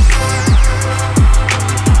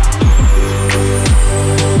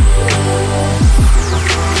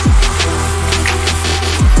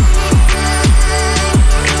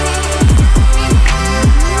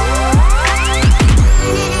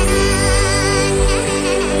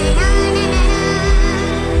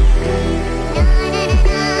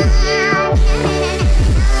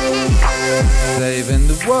 Saving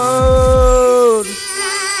the world.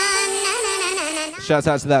 Shout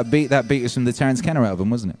out to that beat. That beat is from the Terence Kenner album,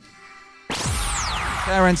 wasn't it?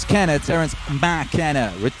 Terence McKenna,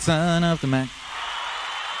 Return of the Mac.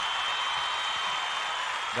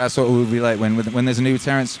 That's what it would be like when there's a new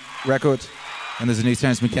Terence record. When there's a new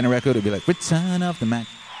Terence McKenna record, it'd be like, Return of the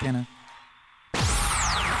McKenna.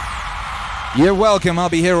 You're welcome. I'll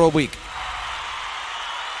be here all week.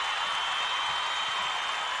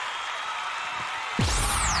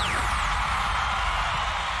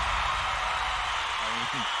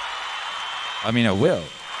 I mean, I will.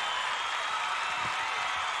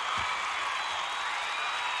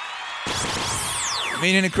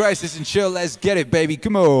 Meaning of crisis and chill. Let's get it, baby.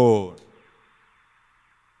 Come on.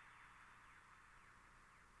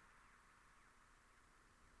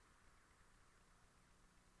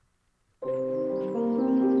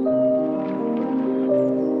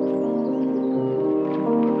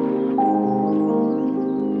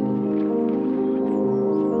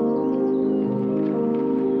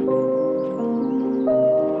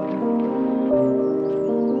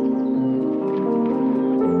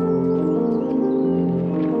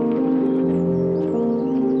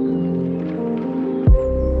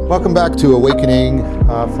 Welcome back to Awakening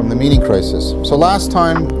from the Meaning Crisis. So last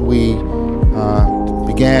time we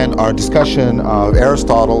began our discussion of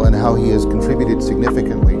Aristotle and how he has contributed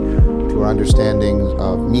significantly to our understanding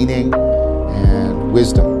of meaning and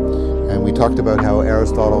wisdom. And we talked about how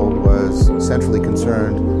Aristotle was centrally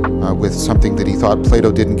concerned with something that he thought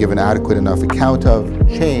Plato didn't give an adequate enough account of,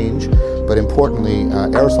 change. But importantly,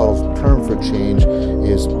 Aristotle's term for change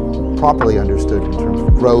is properly understood in terms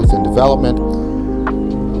of growth and development.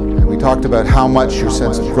 We talked about how much your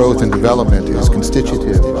sense of growth and development is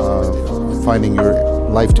constitutive of finding your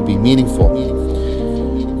life to be meaningful.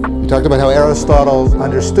 We talked about how Aristotle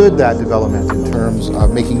understood that development in terms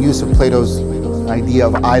of making use of Plato's idea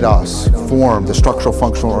of eidos, form, the structural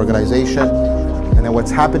functional organization. And then what's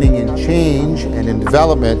happening in change and in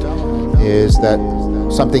development is that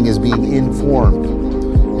something is being informed.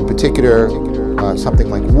 In particular, something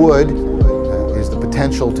like wood is the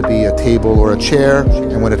potential to be a table or a chair,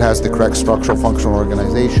 and when it has the correct structural functional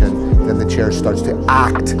organization, then the chair starts to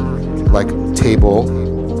act like a table.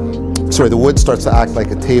 The wood starts to act like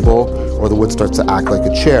a table, or the wood starts to act like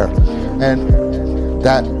a chair. And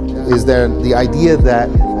that is the idea that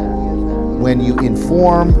when you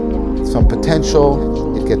inform some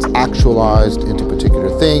potential, it gets actualized into a particular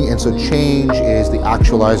thing, and so change is the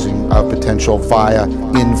actualizing of potential via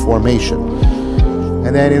information.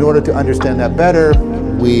 And then in order to understand that better,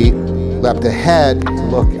 we leapt ahead to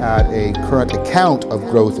look at a current account of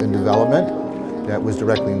growth and development that was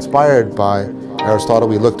directly inspired by Aristotle.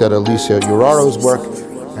 We looked at Alicia Uraro's work,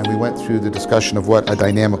 and we went through the discussion of what a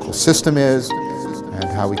dynamical system is and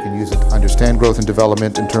how we can use it to understand growth and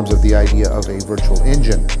development in terms of the idea of a virtual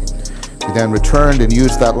engine. We then returned and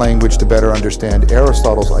used that language to better understand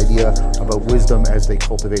Aristotle's idea about wisdom as the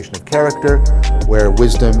cultivation of character, where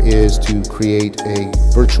wisdom is to create a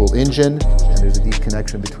virtual engine, and there's a deep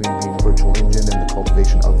connection between being a virtual engine and the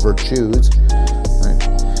cultivation of virtues. Right?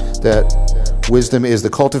 That wisdom is the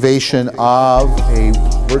cultivation of a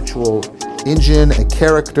virtual engine, a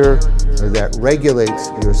character that regulates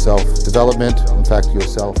your self-development, in fact, your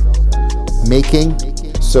self-making,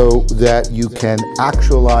 so that you can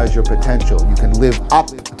actualize your potential. You can live up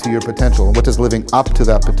to your potential. And what does living up to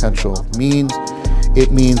that potential mean?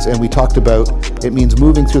 It means, and we talked about, it means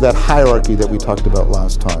moving through that hierarchy that we talked about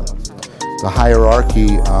last time. The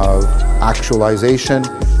hierarchy of actualization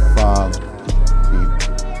from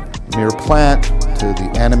the mere plant to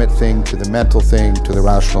the animate thing, to the mental thing, to the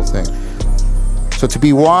rational thing. So to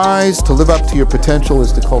be wise, to live up to your potential,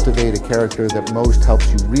 is to cultivate a character that most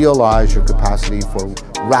helps you realize your capacity for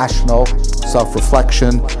rational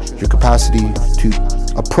self-reflection, your capacity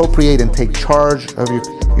to appropriate and take charge of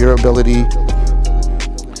your ability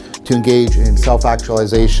to engage in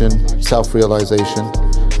self-actualization, self-realization,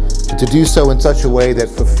 and to do so in such a way that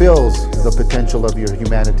fulfills the potential of your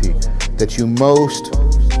humanity, that you most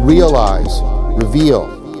realize, reveal,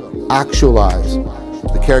 actualize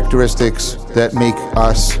the characteristics that make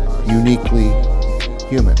us uniquely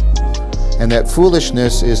human. And that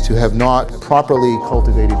foolishness is to have not properly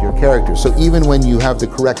cultivated your character. So even when you have the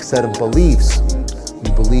correct set of beliefs,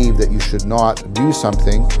 you believe that you should not do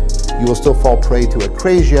something, you will still fall prey to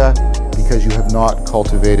akrasia because you have not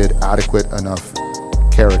cultivated adequate enough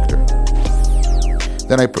character.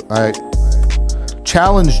 Then I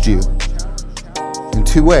challenged you in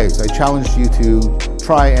two ways. I challenged you to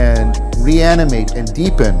try and reanimate and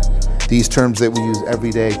deepen these terms that we use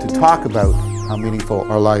every day to talk about how meaningful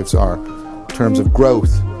our lives are, in terms of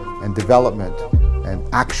growth and development and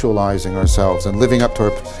actualizing ourselves and living up to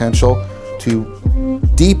our potential, to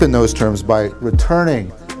deepen those terms by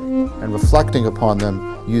returning and reflecting upon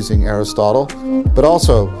them using Aristotle, but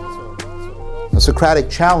also a Socratic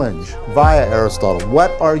challenge via Aristotle. What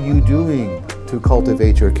are you doing to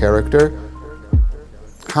cultivate your character?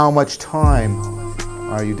 How much time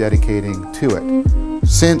are you dedicating to it?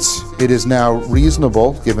 Since it is now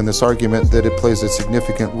reasonable, given this argument, that it plays a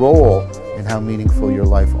significant role in how meaningful your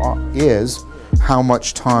life is, how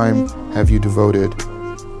much time have you devoted,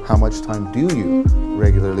 how much time do you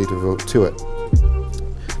regularly devote to it?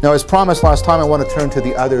 Now, as promised last time, I want to turn to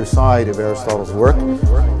the other side of Aristotle's work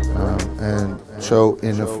and show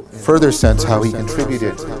in a further sense how he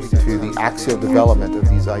contributed to the axial development of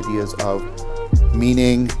these ideas of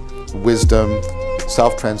meaning, wisdom,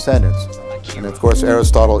 self-transcendence. And of course,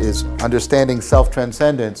 Aristotle is understanding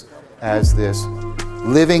self-transcendence as this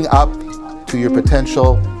living up to your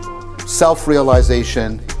potential,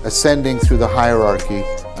 self-realization, ascending through the hierarchy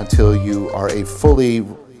until you are a fully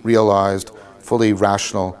realized, fully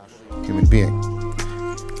rational human being.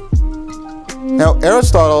 Now,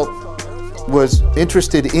 Aristotle was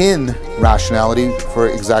interested in rationality for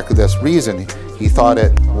exactly this reason. He thought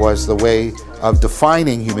it was the way of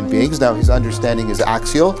defining human beings. Now, his understanding is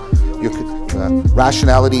axial.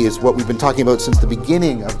 Rationality is what we've been talking about since the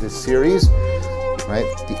beginning of this series, right?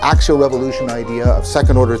 The axial revolution idea of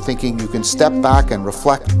second-order thinking. You can step back and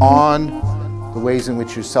reflect on the ways in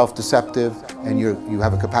which you're self-deceptive and you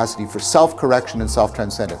have a capacity for self-correction and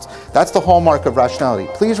self-transcendence. That's the hallmark of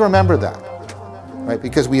rationality. Please remember that, right?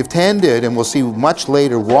 Because we have tended, and we'll see much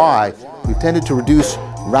later why, we've tended to reduce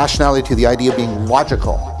rationality to the idea of being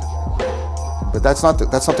logical. But that's not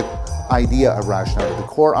the idea of rationality. The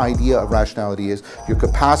core idea of rationality is your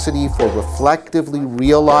capacity for reflectively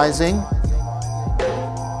realizing,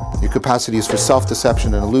 your capacities for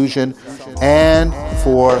self-deception and illusion, and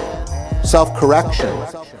for self-correction.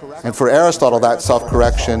 And for Aristotle, that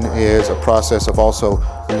self-correction is a process of also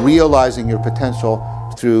realizing your potential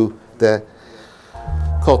through the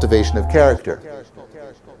cultivation of character.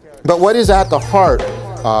 But what is at the heart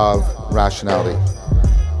of rationality?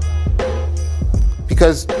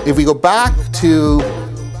 Because if we go back to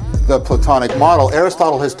the Platonic model,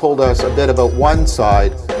 Aristotle has told us a bit about one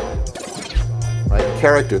side, right?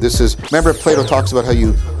 Character. Remember Plato talks about how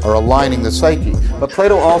you are aligning the psyche, but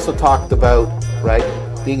Plato also talked about, right,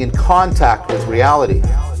 being in contact with reality.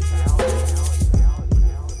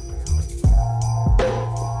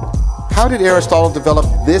 How did Aristotle develop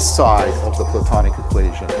this side of the Platonic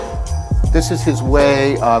equation? This is his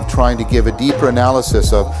way of trying to give a deeper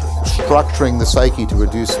analysis of structuring the psyche to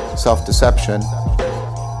reduce self-deception.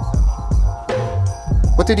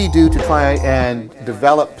 What did he do to try and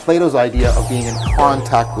develop Plato's idea of being in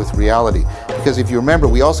contact with reality? Because if you remember,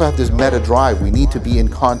 we also have this meta drive. We need to be in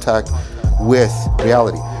contact with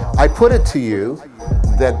reality. I put it to you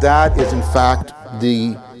that is in fact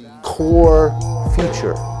the core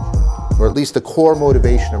feature, or at least the core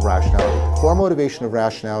motivation of rationality. The core motivation of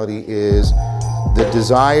rationality is the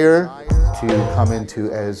desire to come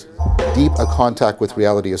into as deep a contact with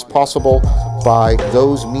reality as possible by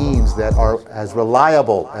those means that are as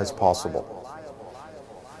reliable as possible.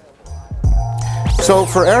 So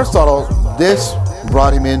for Aristotle, this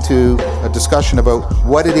brought him into a discussion about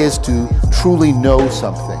what it is to truly know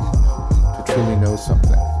something.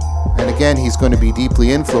 And again, he's going to be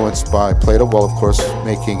deeply influenced by Plato, while of course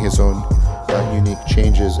making his own unique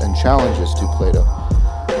changes and challenges to Plato.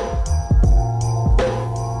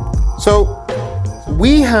 So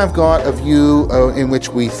we have got a view in which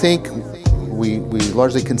we think, we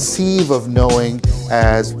largely conceive of knowing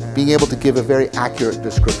as being able to give a very accurate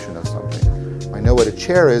description of something. I know what a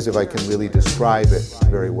chair is if I can really describe it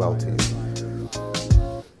very well to you.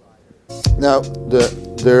 Now,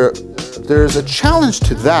 there's a challenge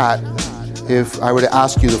to that if I were to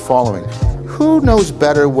ask you the following. Who knows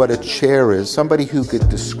better what a chair is? Somebody who could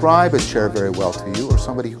describe a chair very well to you, or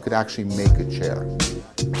somebody who could actually make a chair?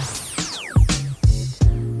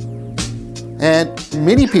 And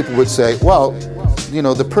many people would say, well,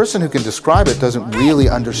 the person who can describe it doesn't really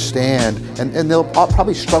understand, and they'll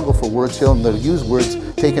probably struggle for words here, and they'll use words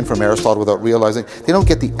taken from Aristotle without realizing they don't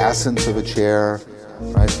get the essence of a chair,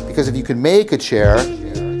 right? Because if you can make a chair,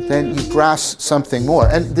 then you grasp something more.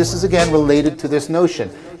 And this is again related to this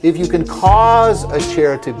notion. If you can cause a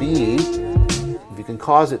chair to be,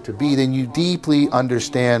 then you deeply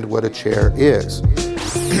understand what a chair is.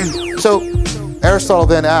 So Aristotle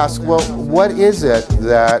then asks, well, what is it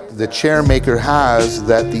that the chair maker has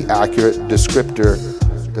that the accurate descriptor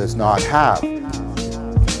does not have?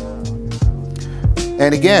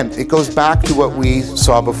 And again, it goes back to what we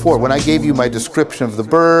saw before. When I gave you my description of the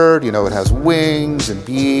bird, it has wings and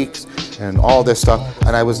beaks and all this stuff,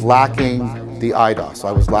 and I was lacking the eidos.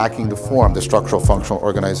 I was lacking the form, the structural functional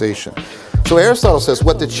organization. So Aristotle says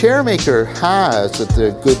what the chairmaker has that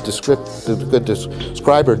the good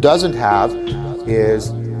describer doesn't have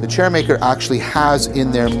is the chairmaker actually has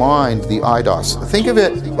in their mind the eidos. Think of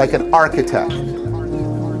it like an architect.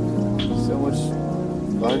 So much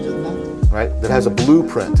larger than that? Right? That has a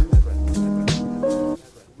blueprint.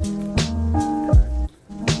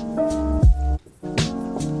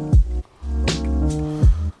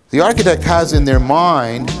 The architect has in their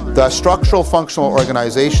mind the structural functional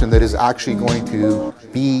organization that is actually going to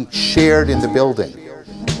be shared in the building.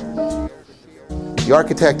 The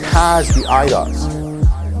architect has the eidos.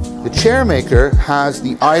 The chairmaker has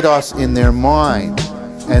the eidos in their mind,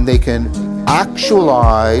 and they can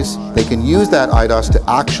actualize, they can use that eidos to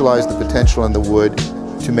actualize the potential in the wood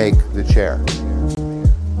to make the chair.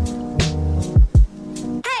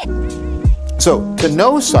 So, to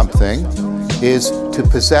know something is to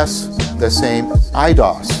possess the same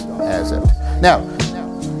eidos as it. Now,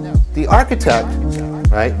 the architect,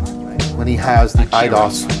 right, when he has the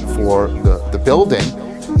eidos for the building,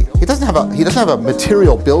 he doesn't have a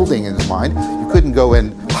material building in his mind. You couldn't go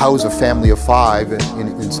and house a family of 5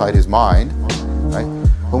 inside his mind, right?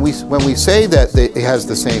 When we say that it has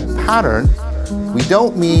the same pattern, we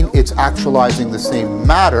don't mean it's actualizing the same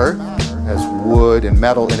matter as wood and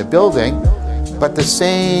metal in a building, but the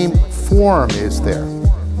same form is there.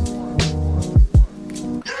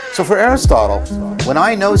 So for Aristotle, when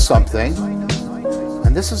I know something,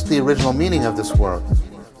 and this is the original meaning of this word,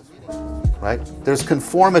 right? There's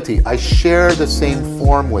conformity. I share the same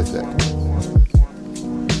form with it.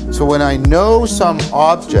 So when I know some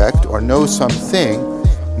object or know something,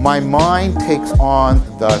 my mind takes on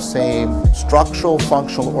the same structural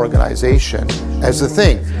functional organization as the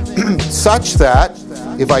thing, such that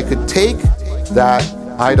if I could take that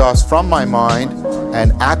eidos from my mind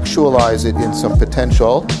and actualize it in some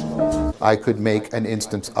potential, I could make an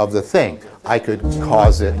instance of the thing. I could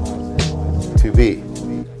cause it to be.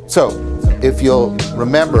 So, if you'll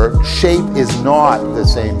remember, shape is not the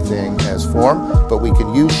same thing as form, but we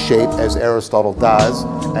can use shape, as Aristotle does,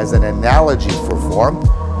 as an analogy for form.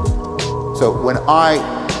 So when I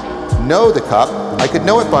know the cup, I could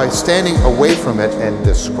know it by standing away from it and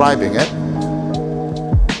describing it,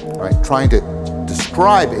 right? Trying to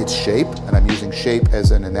describe its shape, and I'm using shape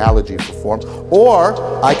as an analogy for form, or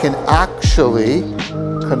I can actually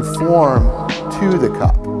conform to the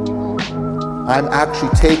cup. I'm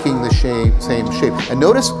actually taking the same shape. And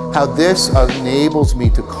notice how this enables me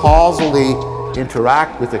to causally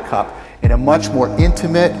interact with the cup in a much more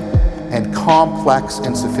intimate and complex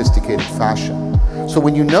and sophisticated fashion. So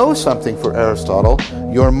when you know something for Aristotle,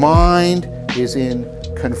 your mind is in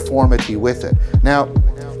conformity with it. Now,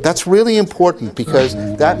 that's really important because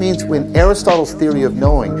that means when Aristotle's theory of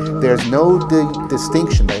knowing, there's no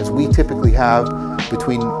distinction as we typically have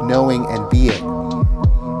between knowing and being.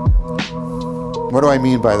 What do I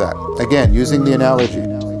mean by that? Again, using the analogy.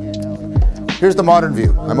 Here's the modern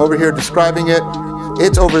view. I'm over here describing it.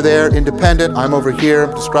 It's over there, independent. I'm over here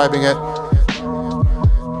describing it.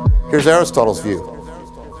 Here's Aristotle's view.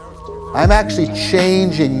 I'm actually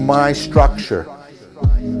changing my structure.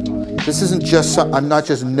 This isn't just, I'm not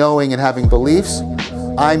just knowing and having beliefs.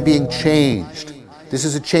 I'm being changed. This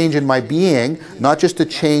is a change in my being, not just a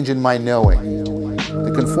change in my knowing.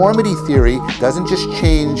 The conformity theory doesn't just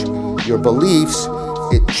change your beliefs,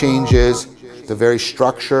 it changes the very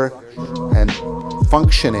structure and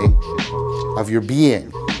functioning of your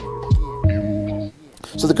being.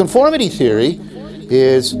 So the conformity theory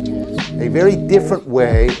is a very different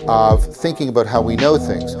way of thinking about how we know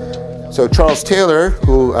things. So Charles Taylor,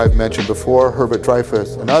 who I've mentioned before, Herbert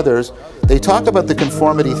Dreyfus and others, they talk about the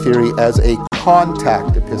conformity theory as a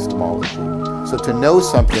contact epistemology. So to know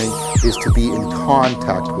something is to be in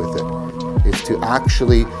contact with it. Is to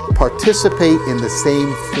actually participate in the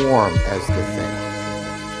same form as the thing.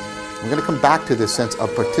 We're going to come back to this sense of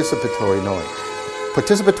participatory knowing.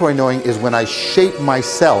 Participatory knowing is when I shape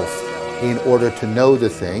myself in order to know the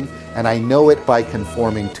thing, and I know it by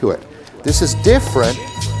conforming to it. This is different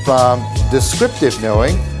from descriptive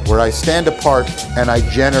knowing, where I stand apart and I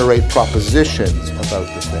generate propositions about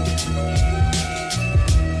the thing.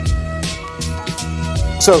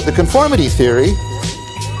 So the conformity theory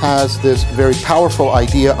has this very powerful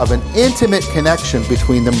idea of an intimate connection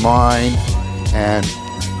between the mind and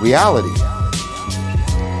reality.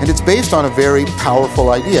 And it's based on a very powerful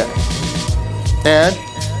idea. And,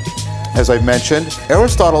 as I've mentioned,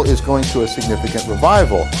 Aristotle is going through a significant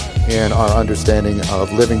revival in our understanding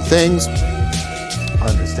of living things, our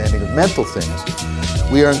understanding of mental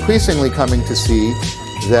things. We are increasingly coming to see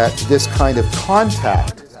that this kind of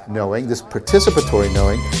contact knowing, this participatory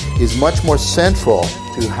knowing, is much more central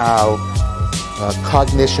to how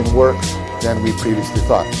cognition works than we previously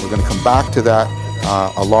thought. We're going to come back to that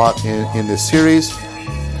a lot in this series.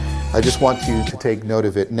 I just want you to take note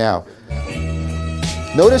of it now.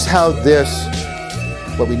 Notice how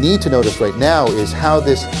what we need to notice right now is how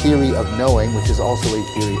this theory of knowing, which is also a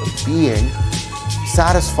theory of being,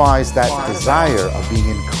 satisfies that desire of being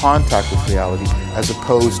in contact with reality as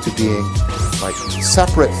opposed to being like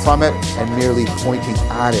separate from it and merely pointing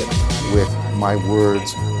at it with my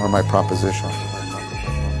words or my proposition.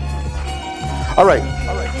 All right,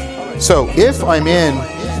 so if I'm in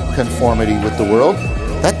conformity with the world,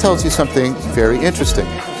 that tells you something very interesting.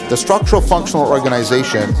 The structural functional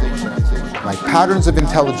organization, my patterns of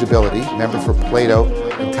intelligibility, remember for Plato,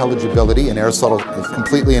 intelligibility, and Aristotle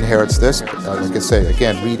completely inherits this. Like I say,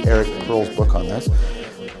 again, read Erich Pearl's book on this.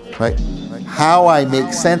 Right? How I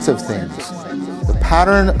make sense of things. The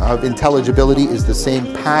pattern of intelligibility is the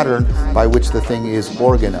same pattern by which the thing is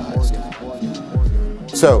organized.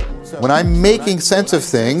 So, when I'm making sense of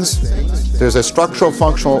things, there's a structural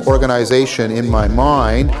functional organization in my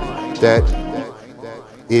mind that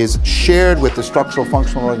is shared with the structural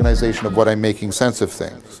functional organization of what I'm making sense of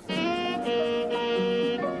things.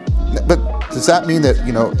 But does that mean that,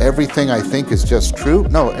 everything I think is just true?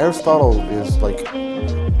 No, Aristotle is like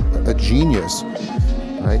a genius,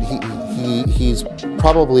 right? He's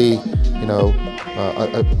probably,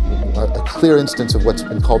 a clear instance of what's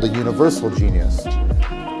been called a universal genius.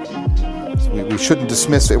 We shouldn't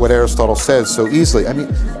dismiss what Aristotle says so easily. I mean,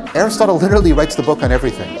 Aristotle literally writes the book on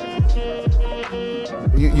everything.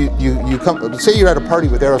 You come, say you're at a party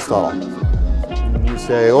with Aristotle, and you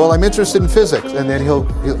say, "Oh, well, I'm interested in physics," and then he'll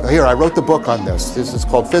here, I wrote the book on this. This is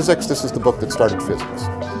called Physics. This is the book that started physics.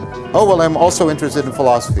 Oh, well, I'm also interested in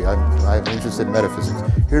philosophy. I'm interested in metaphysics.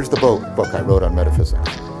 Here's the book I wrote on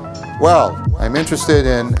metaphysics. Well, I'm interested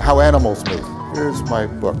in how animals move. Here's my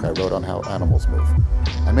book I wrote on how animals move.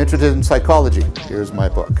 I'm interested in psychology. Here's my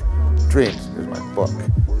book. Dreams. Here's my book.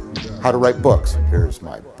 How to write books. Here's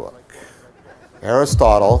my book.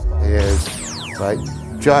 Aristotle is,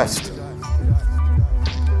 just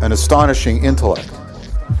an astonishing intellect.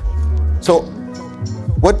 So,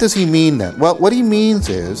 what does he mean then? Well, what he means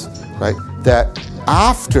is, that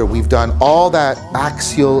after we've done all that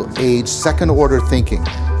axial age, second order thinking,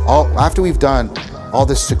 after we've done all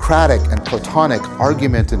this Socratic and Platonic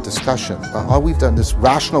argument and discussion, all we've done this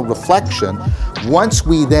rational reflection, once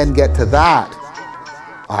we then get to that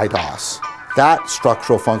eidos, that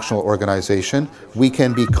structural functional organization, we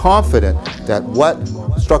can be confident that what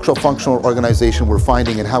structural functional organization we're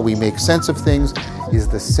finding and how we make sense of things is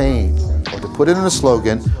the same. Or to put it in a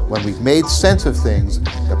slogan, when we've made sense of things,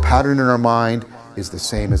 the pattern in our mind is the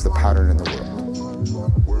same as the pattern in the world.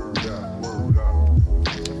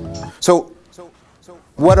 So,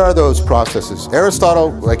 what are those processes?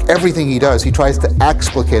 Aristotle, like everything he does, he tries to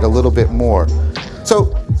explicate a little bit more.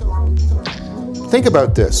 So, think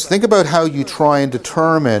about this. Think about how you try and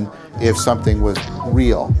determine if something was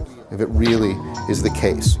real, if it really is the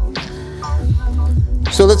case.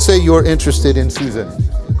 So let's say you're interested in Susan,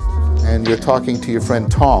 and you're talking to your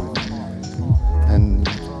friend Tom. And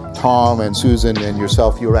Tom and Susan and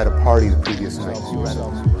yourself, you were at a party the previous night.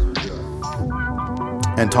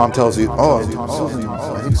 And Tom tells you, I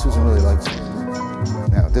think Susan really likes me.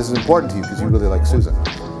 Now, this is important to you because you really like Susan.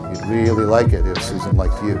 You'd really like it if Susan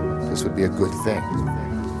liked you. This would be a good thing.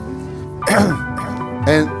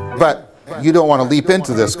 But you don't want to leap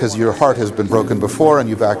into this because your heart has been broken before and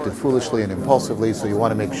you've acted foolishly and impulsively, so you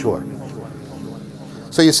want to make sure.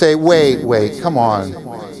 So you say, wait, come on,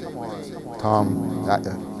 Tom.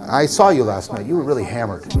 I saw you last night. You were really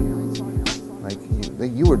hammered.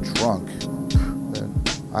 You were drunk.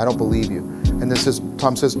 I don't believe you. And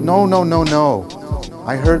Tom says, no.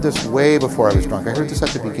 I heard this way before I was drunk. I heard this at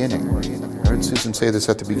the beginning. I heard Susan say this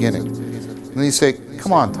at the beginning. And then you say,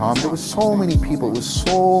 come on, Tom, there were so many people. It was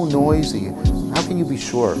so noisy. How can you be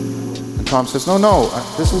sure? And Tom says, no,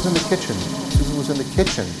 this was in the kitchen. Susan was in the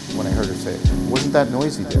kitchen when I heard her say it. Wasn't that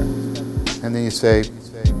noisy there? And then you say,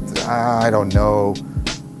 I don't know.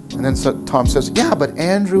 And then Tom says, yeah, but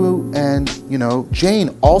Andrew and, Jane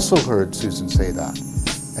also heard Susan say that.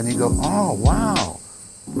 And you go, oh, wow,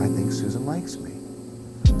 I think Susan likes me.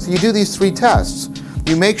 So you do these 3 tests.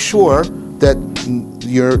 You make sure that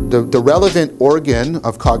the relevant organ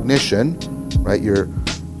of cognition, right, your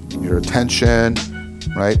attention,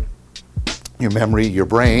 right, your memory, your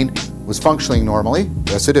brain, was functioning normally.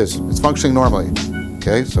 Yes, it is. It's functioning normally.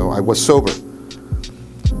 Okay, so I was sober.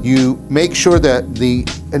 You make sure that the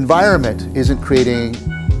environment isn't creating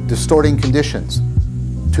distorting conditions.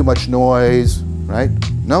 Too much noise, right?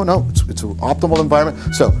 No, it's an optimal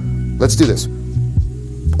environment. So let's do this.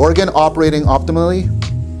 Organ operating optimally,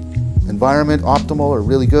 environment optimal or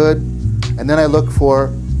really good, and then I look for,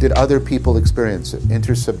 did other people experience it?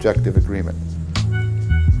 Intersubjective agreement.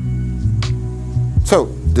 So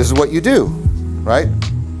this is what you do, right?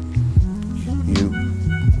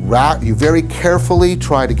 You very carefully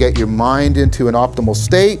try to get your mind into an optimal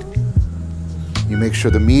state. You make sure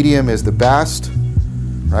the medium is the best,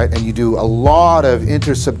 right? And you do a lot of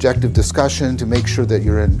intersubjective discussion to make sure that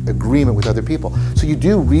you're in agreement with other people. So you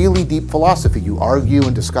do really deep philosophy. You argue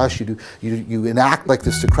and discuss. You enact like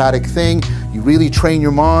the Socratic thing. You really train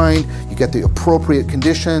your mind. You get the appropriate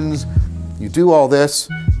conditions. You do all this.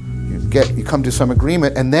 You come to some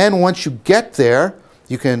agreement, and then once you get there,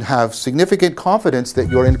 you can have significant confidence that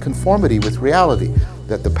you're in conformity with reality,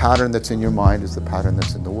 that the pattern that's in your mind is the pattern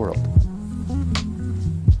that's in the world.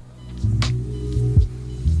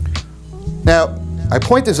 Now, I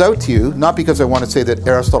point this out to you, not because I want to say that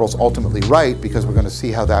Aristotle's ultimately right, because we're going to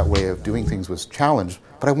see how that way of doing things was challenged,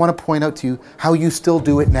 but I want to point out to you how you still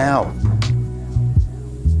do it now.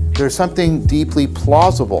 There's something deeply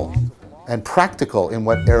plausible and practical in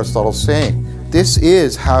what Aristotle's saying. This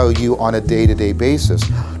is how you, on a day-to-day basis,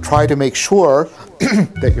 try to make sure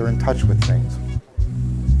that you're in touch with things.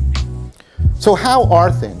 So how are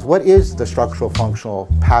things? What is the structural functional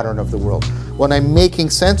pattern of the world when I'm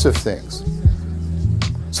making sense of things?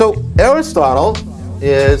 So Aristotle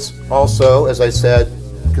is also, as I said,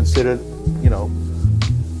 considered,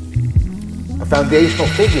 a foundational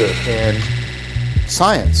figure in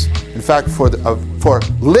science. In fact, for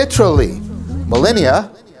literally millennia,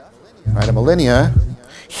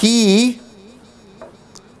 he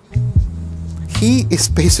is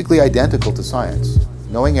basically identical to science.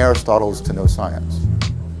 Knowing Aristotle is to know science.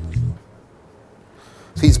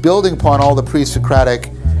 So he's building upon all the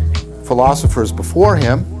pre-Socratic philosophers before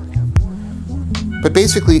him. But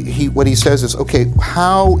basically, what he says is, okay,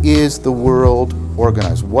 how is the world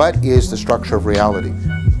organized? What is the structure of reality?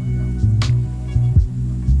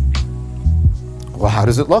 Well, how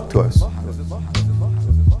does it look to us?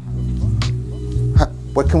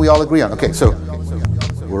 What can we all agree on? Okay, so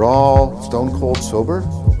we're all stone cold sober.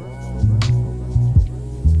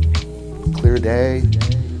 Clear day.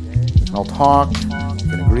 We can all talk. We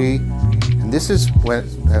can agree. And this is when,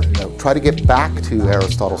 try to get back to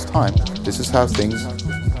Aristotle's time. This is how things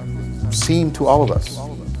seem to all of us.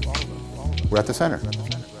 We're at the center.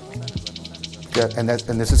 Yeah, and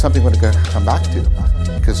this is something we're going to come back to,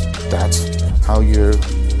 because that's how your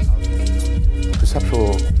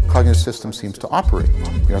perceptual cognitive system seems to operate.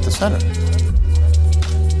 You're at the center.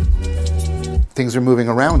 Things are moving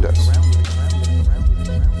around us.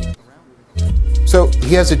 So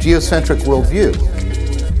he has a geocentric worldview.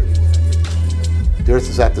 The Earth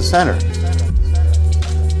is at the center.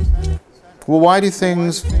 Well, why do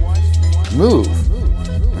things move?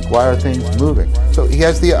 Like, why are things moving? So he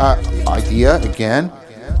has the idea, again,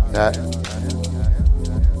 that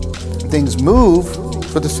things move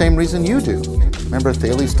for the same reason you do. Remember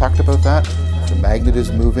Thales talked about that? The magnet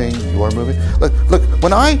is moving, you're moving. Look,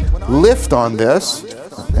 when I lift on this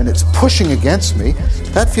and it's pushing against me,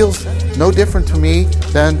 that feels no different to me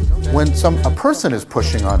than when a person is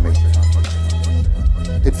pushing on me.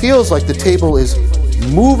 It feels like the table is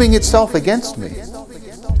moving itself against me.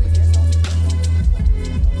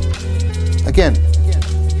 Again,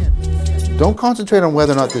 don't concentrate on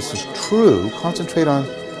whether or not this is true. Concentrate on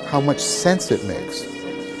how much sense it makes.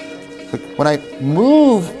 When I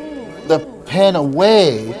move the pen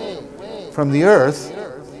away from the Earth,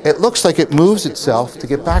 it looks like it moves itself to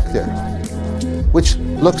get back there, which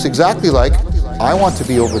looks exactly like I want to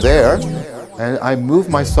be over there, and I move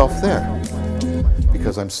myself there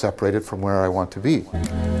because I'm separated from where I want to be.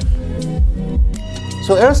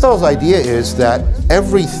 So Aristotle's idea is that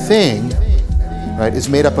everything, right, is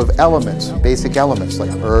made up of elements, basic elements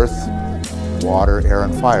like earth, water, air,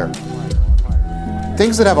 and fire.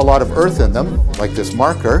 Things that have a lot of earth in them, like this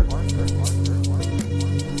marker,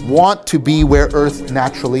 want to be where earth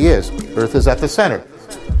naturally is. Earth is at the center.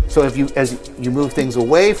 So as you move things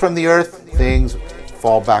away from the earth, things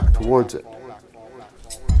fall back towards it.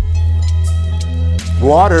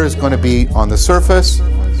 Water is going to be on the surface,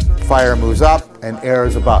 fire moves up, and air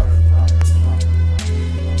is above.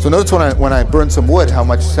 So notice when I burn some wood, how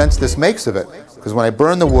much sense this makes of it. Because when I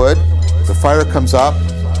burn the wood, the fire comes up,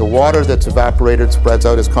 the water that's evaporated spreads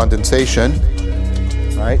out as condensation,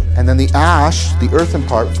 right? And then the ash, the earthen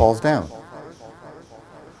part, falls down.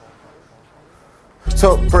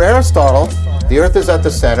 So for Aristotle, the earth is at the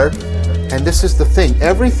center, and this is the thing.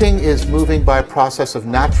 Everything is moving by a process of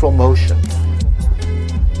natural motion.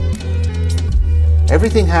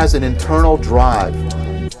 Everything has an internal drive,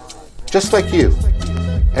 just like you.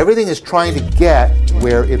 Everything is trying to get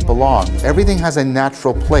where it belongs. Everything has a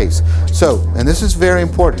natural place. So, and this is very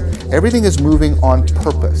important, everything is moving on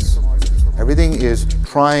purpose. Everything is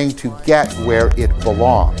trying to get where it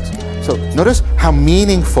belongs. So notice how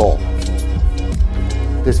meaningful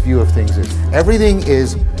this view of things is. Everything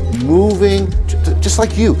is moving, just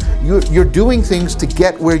like you. You're doing things to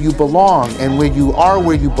get where you belong, and when you are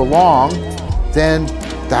where you belong, then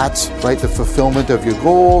that's right, the fulfillment of your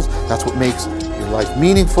goals. That's what makes your life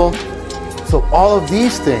meaningful. So all of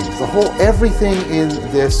these things, everything in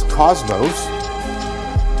this cosmos,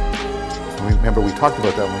 remember we talked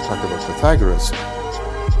about that when we talked about Pythagoras,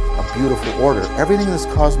 a beautiful order. Everything in this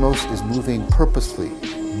cosmos is moving purposefully,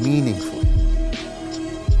 meaningfully.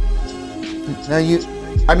 Now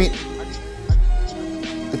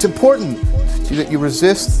it's important that you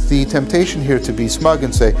resist the temptation here to be smug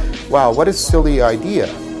and say, wow, what a silly idea.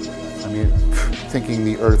 I mean, thinking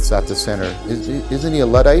the Earth's at the center. Isn't he a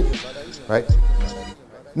Luddite, right?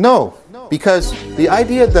 No, because the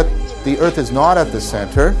idea that the Earth is not at the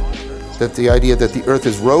center, that the idea that the Earth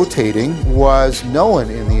is rotating was known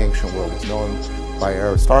in the ancient world. It's known by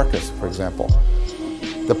Aristarchus, for example.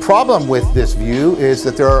 The problem with this view is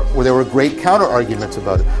that there were great counter-arguments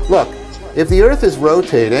about it. Look, if the Earth is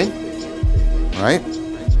rotating, right,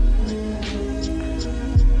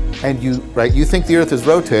 and you think the Earth is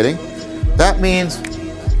rotating, that means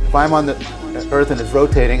if I'm on the Earth and it's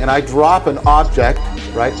rotating and I drop an object,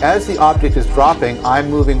 right, as the object is dropping, I'm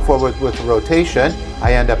moving forward with the rotation.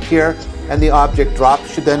 I end up here, and the object drop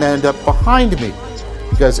should then end up behind me,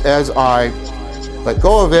 because as I let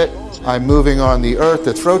go of it, I'm moving on the Earth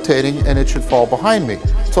that's rotating, and it should fall behind me.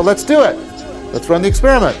 So let's do it. Let's run the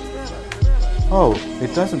experiment. Oh,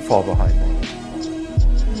 it doesn't fall behind me.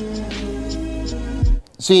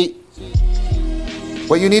 See,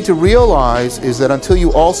 what you need to realize is that until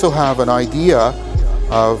you also have an idea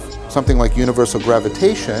of something like universal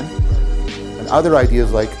gravitation and other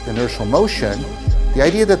ideas like inertial motion, the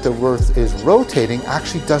idea that the Earth is rotating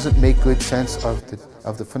actually doesn't make good sense of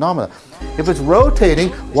the phenomena. If it's rotating,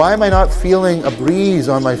 why am I not feeling a breeze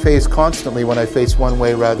on my face constantly when I face one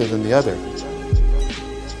way rather than the other?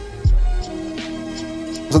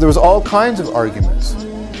 So there was all kinds of arguments.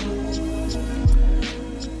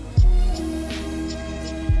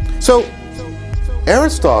 So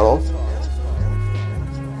Aristotle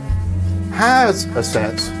has a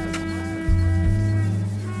sense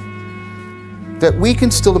that we can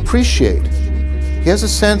still appreciate. He has a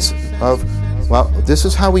sense of, well, this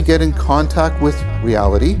is how we get in contact with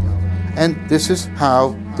reality, and this is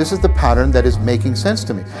the pattern that is making sense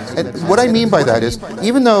to me. And what I mean by that is,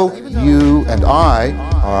 even though you and I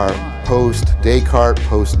are post-Descartes,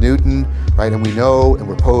 post-Newton, right, and we know, and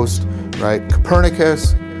we're post, right,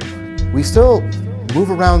 Copernicus, we still move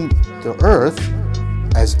around the Earth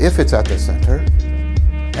as if it's at the center,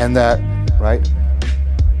 and that, right,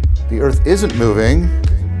 the Earth isn't moving,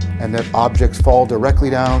 and that objects fall directly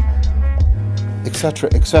down, etc.,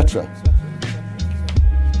 etc.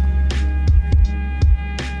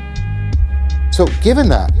 So given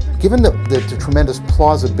the tremendous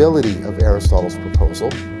plausibility of Aristotle's proposal,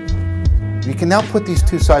 we can now put these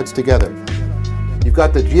two sides together. You've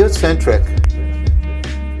got the geocentric,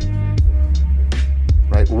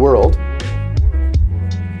 right, world,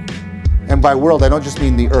 and by world I don't just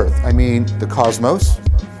mean the Earth, I mean the cosmos,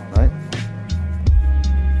 right,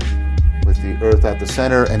 with the Earth at the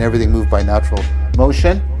center and everything moved by natural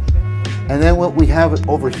motion. And then what we have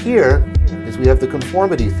over here is we have the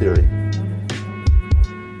conformity theory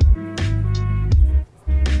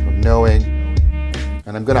of knowing,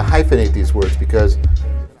 and I'm going to hyphenate these words because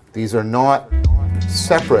these are not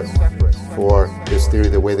separate for this theory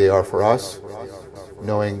the way they are for us.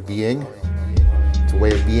 Knowing, being. It's a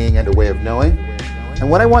way of being and a way of knowing. And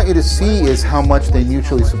what I want you to see is how much they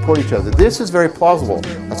mutually support each other. This is very plausible.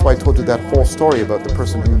 That's why I told you that whole story about the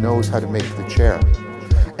person who knows how to make the chair.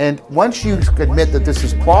 And once you admit that this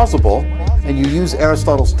is plausible and you use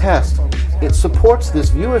Aristotle's test, it supports this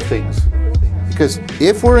view of things. Because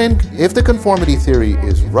if the conformity theory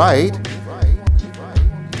is right,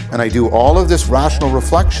 and I do all of this rational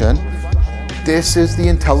reflection, this is the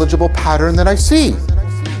intelligible pattern that I see.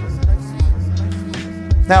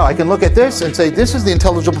 Now I can look at this and say, this is the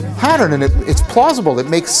intelligible pattern, and it's plausible. It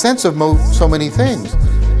makes sense of so many things.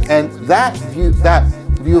 And that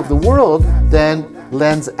view of the world then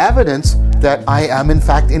lends evidence that I am in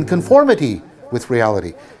fact in conformity with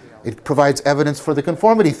reality. It provides evidence for the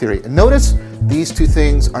conformity theory. And notice these two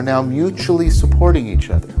things are now mutually supporting each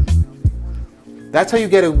other. That's how you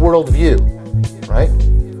get a world view, right?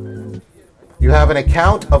 You have an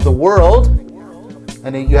account of the world,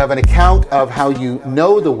 and then you have an account of how you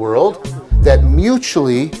know the world that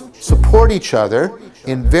mutually support each other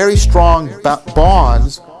in very strong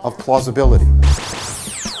bonds of plausibility.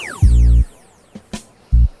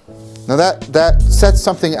 Now that sets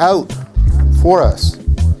something out for us.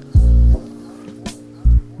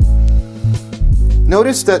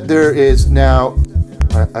 Notice that there is now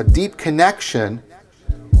a deep connection,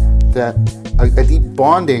 a deep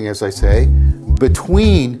bonding, as I say,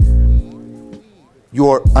 between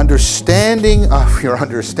your understanding of your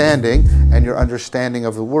understanding and your understanding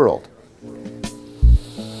of the world.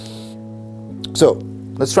 So,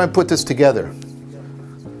 let's try and put this together.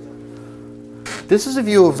 This is a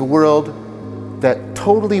view of the world that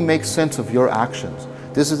totally makes sense of your actions.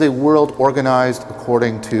 This is a world organized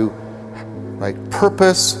according to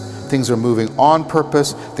purpose. Things are moving on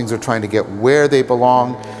purpose. Things are trying to get where they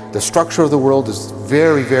belong. The structure of the world is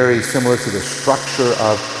very, very similar to the structure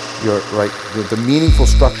of your, the meaningful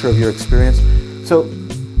structure of your experience. So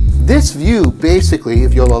this view, basically,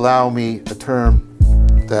 if you'll allow me a term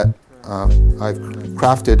that I've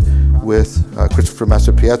crafted with Christopher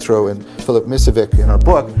Mastropietro and Philip Misevic in our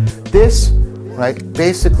book, this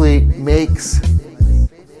basically makes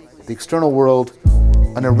the external world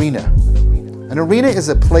an arena. An arena is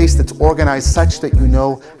a place that's organized such that you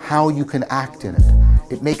know how you can act in it.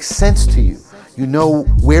 It makes sense to you. You know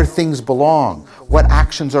where things belong, what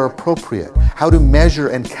actions are appropriate, how to measure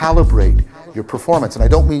and calibrate your performance. And I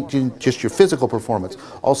don't mean just your physical performance,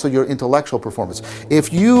 also your intellectual performance.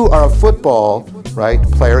 If you are a football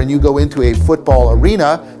player and you go into a football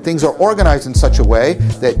arena, things are organized in such a way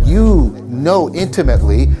that you know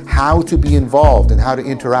intimately how to be involved and how to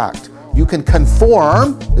interact. You can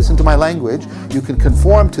conform, listen to my language, you can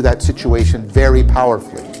conform to that situation very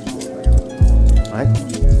powerfully. Right?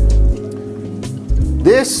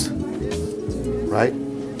 This,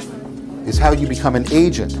 is how you become an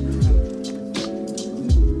agent.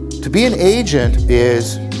 To be an agent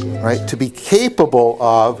is, to be capable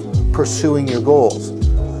of pursuing your goals.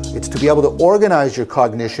 It's to be able to organize your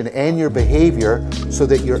cognition and your behavior so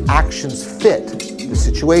that your actions fit the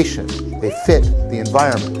situation. They fit the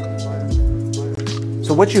environment.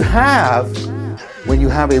 So what you have when you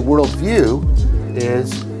have a worldview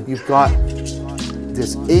is you've got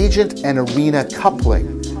this agent and arena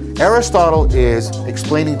coupling. Aristotle is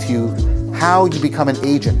explaining to you how you become an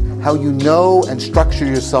agent, how you know and structure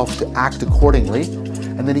yourself to act accordingly,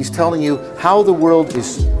 and then he's telling you how the world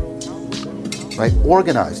is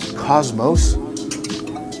organized, cosmos,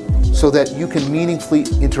 so that you can meaningfully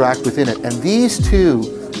interact within it. And these two,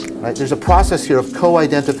 there's a process here of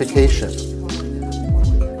co-identification.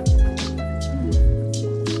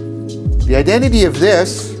 The identity of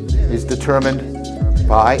this is determined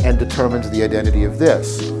by and determines the identity of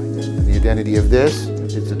this. And the identity of this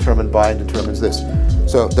is determined by and determines this.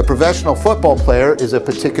 So the professional football player is a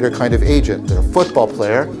particular kind of agent. They're a football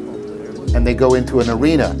player and they go into an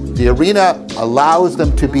arena. The arena allows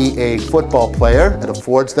them to be a football player. It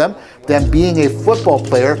affords them. Then being a football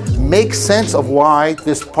player makes sense of why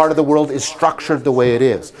this part of the world is structured the way it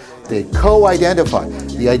is. They co-identify.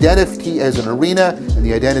 The identity as an arena and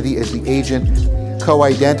the identity as the agent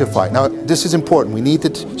co-identify. Now, this is important. We need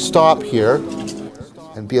to stop here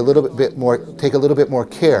and be a little bit more, take a little bit more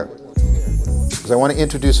care. Because I want to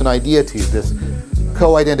introduce an idea to you, this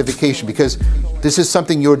co-identification, because this is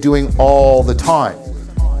something you're doing all the time,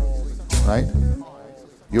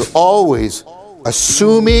 You're always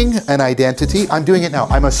assuming an identity. I'm doing it now.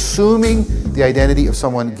 I'm assuming the identity of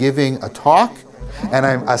someone giving a talk, and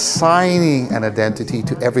I'm assigning an identity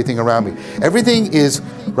to everything around me. Everything is,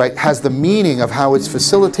 has the meaning of how it's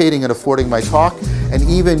facilitating and affording my talk, and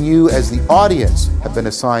even you as the audience have been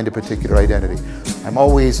assigned a particular identity. I'm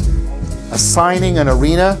always assigning an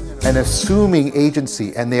arena and assuming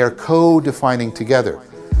agency, and they are co-defining together.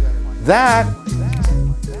 That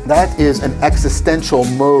is an existential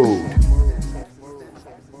mode,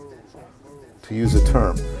 to use a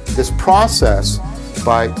term. This process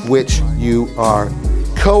by which you are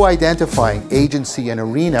co-identifying agency and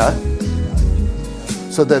arena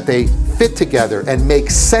so that they fit together and make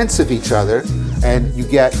sense of each other, and you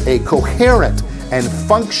get a coherent and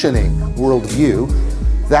functioning worldview.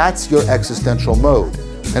 That's your existential mode.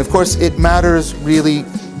 And of course, it matters really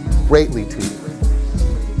greatly to you.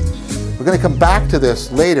 We're going to come back to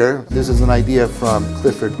this later. This is an idea from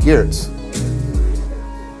Clifford Geertz.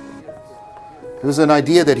 It was an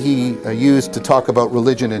idea that he used to talk about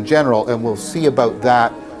religion in general, and we'll see about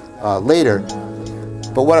that later.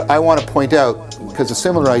 But what I want to point out, because a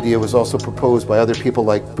similar idea was also proposed by other people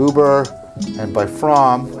like Buber and by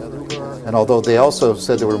Fromm, And although they also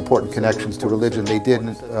said there were important connections to religion, they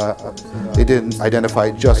didn't identify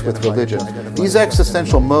it just with religion. These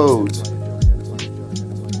existential modes,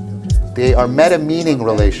 they are meta-meaning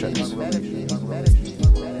relations.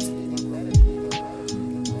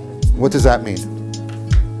 What does that mean?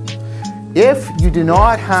 If you do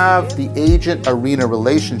not have the agent-arena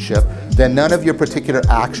relationship, then none of your particular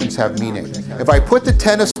actions have meaning. If I put the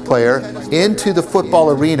tennis player into the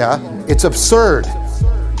football arena, it's absurd.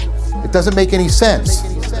 It doesn't make any sense.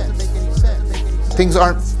 Things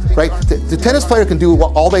aren't, right? The tennis player can do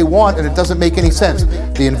all they want and it doesn't make any sense.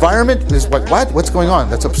 The environment is like, what? What's going on?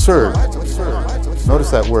 That's absurd.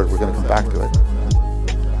 Notice that word. We're going to come back to it.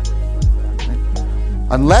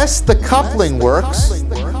 Unless the coupling works,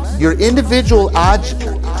 your individual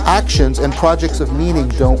actions and projects of meaning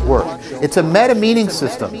don't work. It's a meta-meaning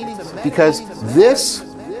system because this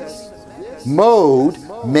mode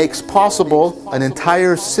makes possible an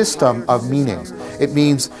entire system of meanings. It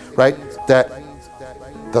means, right, that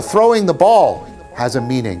the throwing the ball has a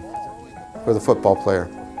meaning for the football player,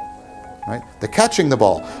 right? The catching the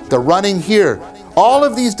ball, the running here, all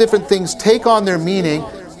of these different things take on their meaning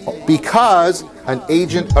because an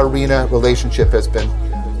agent-arena relationship has been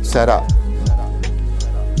set up.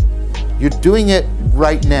 You're doing it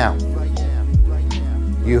right now.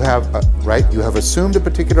 You have assumed a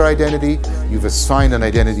particular identity, you've assigned an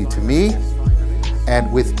identity to me,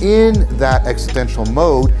 and within that existential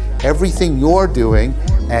mode, everything you're doing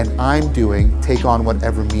and I'm doing take on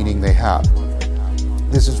whatever meaning they have.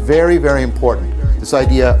 This is very, very important. This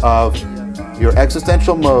idea of your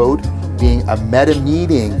existential mode being a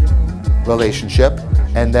meta-meaning relationship,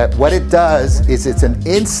 and that what it does is it's an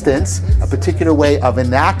instance, a particular way of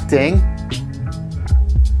enacting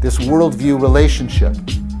this worldview relationship.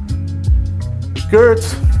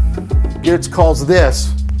 Geertz calls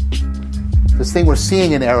this thing we're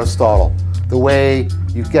seeing in Aristotle, the way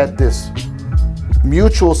you get this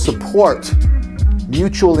mutual support,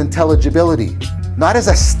 mutual intelligibility, not as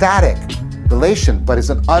a static relation, but as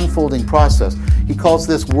an unfolding process. He calls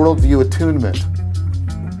this worldview attunement.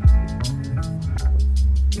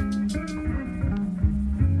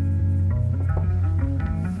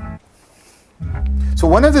 So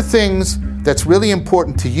one of the things that's really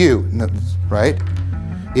important to you, right,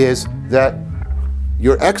 is that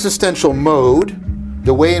your existential mode,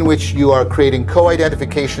 the way in which you are creating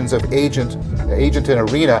co-identifications of agent and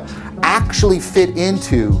arena, actually fit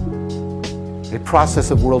into a process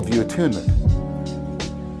of worldview attunement.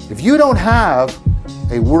 If you don't have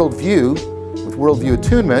a worldview with worldview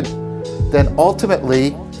attunement, then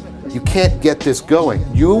ultimately you can't get this going.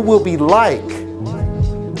 You will be like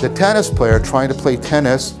the tennis player trying to play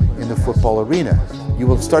tennis in the football arena. You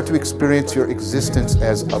will start to experience your existence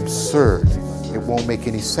as absurd. It won't make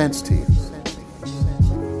any sense to you.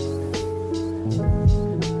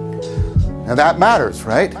 Now that matters,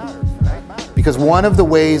 right? Because one of the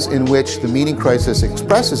ways in which the meaning crisis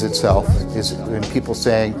expresses itself is in people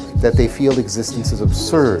saying that they feel existence is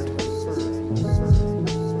absurd.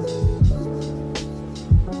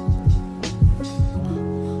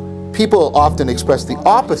 People often express the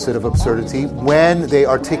opposite of absurdity when they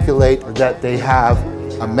articulate that they have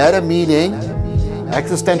a meta-meaning,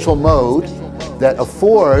 existential mode that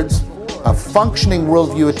affords a functioning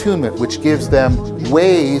worldview attunement, which gives them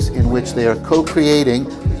ways in which they are co-creating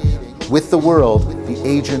with the world the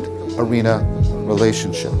agent-arena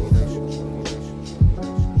relationship.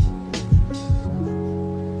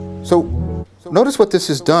 So notice what this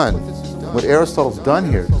has done, what Aristotle's done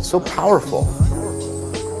here. It's so powerful.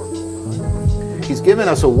 He's given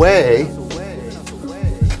us a way,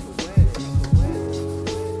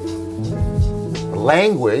 a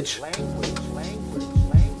language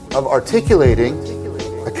of articulating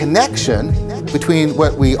a connection between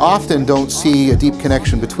what we often don't see, a deep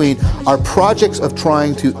connection between our projects of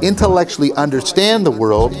trying to intellectually understand the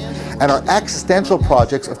world and our existential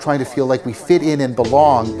projects of trying to feel like we fit in and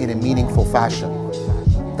belong in a meaningful fashion.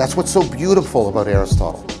 That's what's so beautiful about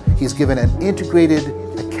Aristotle. He's given an integrated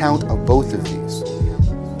account of both of these.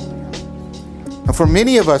 And for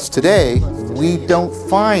many of us today, we don't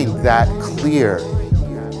find that clear,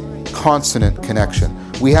 consonant connection.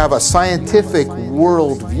 We have a scientific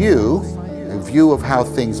worldview, a view of how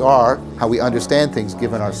things are, how we understand things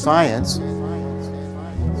given our science.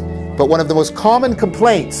 But one of the most common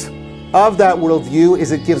complaints of that worldview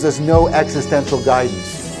is it gives us no existential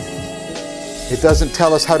guidance. It doesn't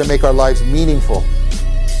tell us how to make our lives meaningful.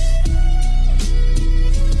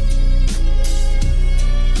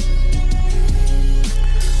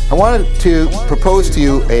 I wanted to propose to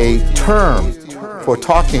you a term for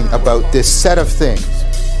talking about this set of things.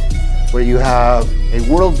 where you have a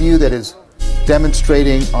worldview that is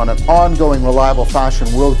demonstrating on an ongoing, reliable fashion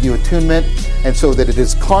worldview attunement, and so that it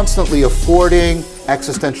is constantly affording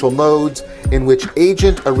existential modes in which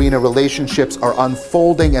agent-arena relationships are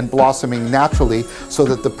unfolding and blossoming naturally, so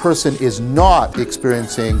that the person is not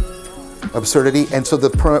experiencing absurdity, and so the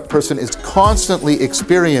person is constantly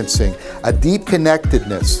experiencing a deep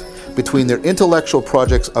connectedness between their intellectual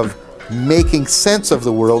projects of making sense of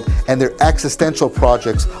the world and their existential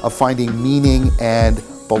projects of finding meaning and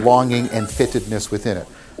belonging and fittedness within it.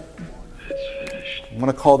 I'm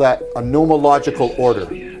going to call that a nomological order.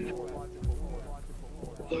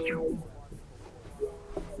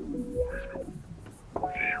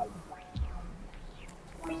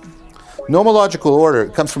 Nomological order,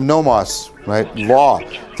 it comes from nomos, right? Law.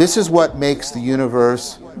 This is what makes the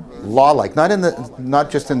universe law-like, not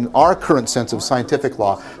just in our current sense of scientific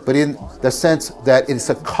law, but in the sense that it's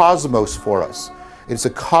a cosmos for us. It's a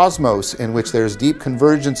cosmos in which there's deep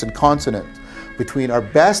convergence and consonance between our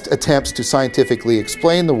best attempts to scientifically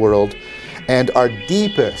explain the world and our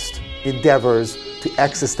deepest endeavors to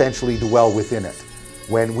existentially dwell within it.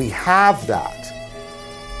 When we have that,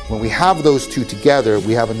 when we have those two together,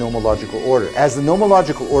 we have a nomological order. As the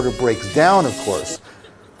nomological order breaks down, of course,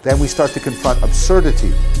 then we start to confront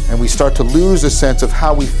absurdity, and we start to lose a sense of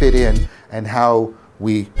how we fit in and how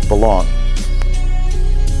we belong.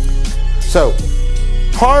 So,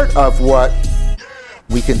 part of what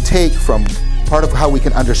we can take from, part of how we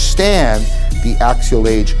can understand the axial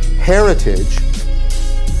age heritage,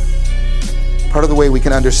 part of the way we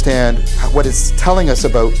can understand what it's telling us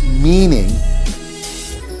about meaning,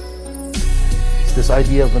 is this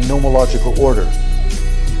idea of a nomological order.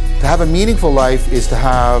 To have a meaningful life is to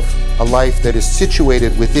have a life that is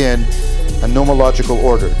situated within a nomological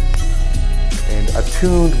order, and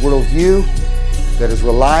attuned worldview that is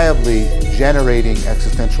reliably generating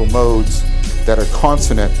existential modes that are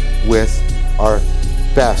consonant with our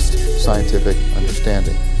best scientific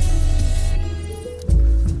understanding.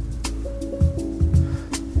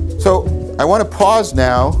 So I want to pause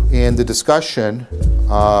now in the discussion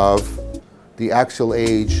of the axial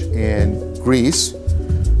age in Greece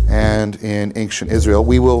and in ancient Israel.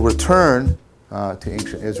 We will return to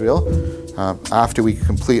ancient Israel after we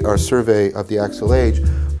complete our survey of the axial age.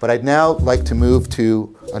 But I'd now like to move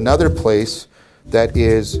to another place that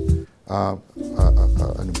is an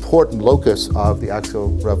important locus of the axial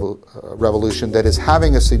revolution that is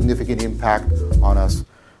having a significant impact on us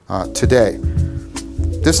today.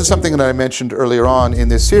 This is something that I mentioned earlier on in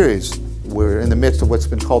this series. We're in the midst of what's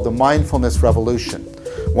been called the mindfulness revolution.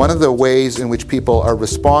 One of the ways in which people are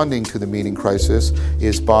responding to the meaning crisis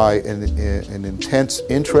is by an intense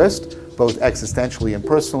interest, both existentially and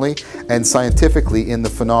personally, and scientifically, in the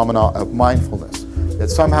phenomena of mindfulness. That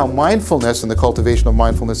somehow mindfulness and the cultivation of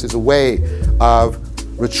mindfulness is a way of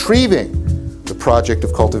retrieving the project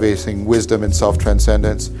of cultivating wisdom and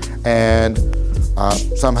self-transcendence, and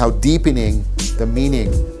somehow deepening the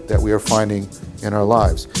meaning that we are finding in our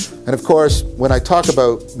lives. And of course, when I talk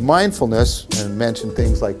about mindfulness and mention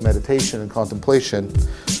things like meditation and contemplation,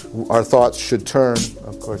 our thoughts should turn,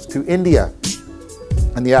 of course, to India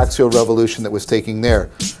and the axial revolution that was taking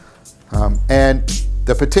there. And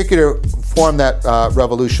the particular form that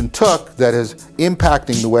revolution took that is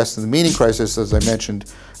impacting the West in the meaning crisis, as I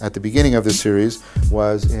mentioned at the beginning of this series,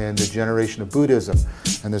 was in the generation of Buddhism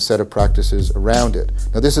and the set of practices around it.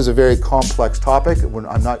 Now, this is a very complex topic. We're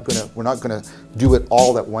not going to do it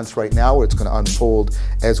all at once right now, or it's going to unfold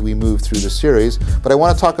as we move through the series. But I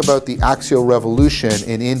want to talk about the axial revolution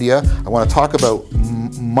in India. I want to talk about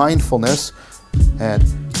mindfulness, and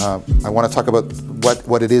I want to talk about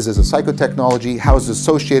what it is as a psychotechnology, how it's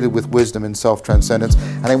associated with wisdom and self-transcendence,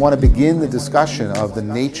 and I want to begin the discussion of the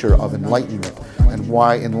nature of enlightenment and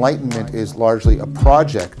why enlightenment is largely a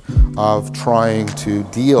project of trying to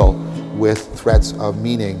deal with threats of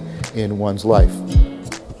meaning in one's life.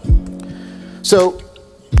 So,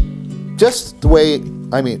 just the way,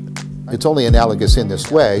 it's only analogous in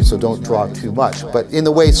this way, so don't draw too much, but in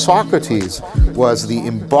the way Socrates was the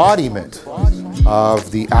embodiment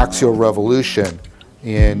of the axial revolution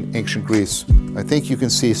in ancient Greece, I think you can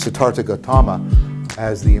see Siddhartha Gautama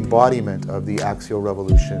as the embodiment of the axial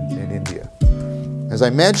revolution in India. As I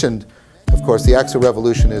mentioned, of course, the axial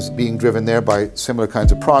revolution is being driven there by similar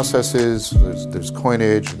kinds of processes. There's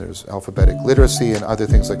coinage, and there's alphabetic literacy, and other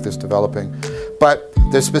things like this developing. But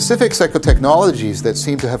there's specific psychotechnologies that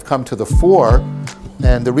seem to have come to the fore,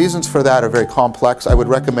 and the reasons for that are very complex. I would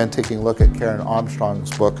recommend taking a look at Karen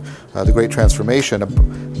Armstrong's book, The Great Transformation,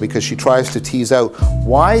 because she tries to tease out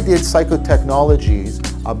why did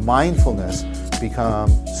psychotechnologies of mindfulness become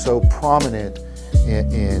so prominent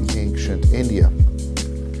in ancient India.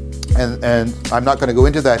 And I'm not going to go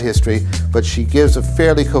into that history, but she gives a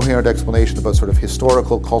fairly coherent explanation about sort of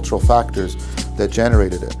historical, cultural factors that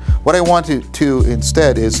generated it. What I want to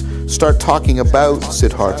instead is start talking about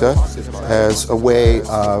Siddhartha as a way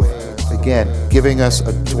of, again, giving us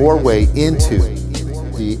a doorway into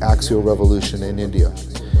the axial revolution in India.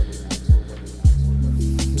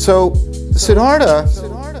 So Siddhartha,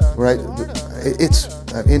 right, it's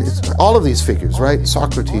all of these figures, right?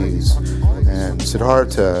 Socrates and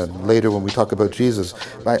Siddhartha, and later when we talk about Jesus,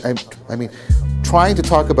 I mean, trying to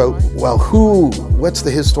talk about, well, what's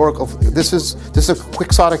the historical, this is a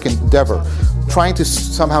quixotic endeavor, trying to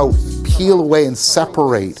somehow peel away and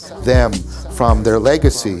separate them from their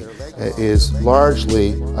legacy is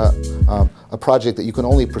largely a project that you can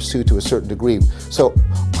only pursue to a certain degree. So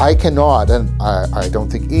I cannot, and I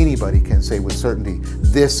don't think anybody can say with certainty,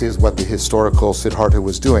 this is what the historical Siddhartha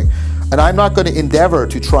was doing. And I'm not going to endeavor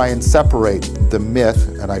to try and separate the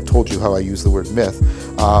myth, and I told you how I use the word myth,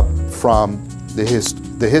 from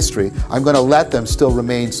the history. I'm going to let them still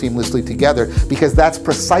remain seamlessly together, because that's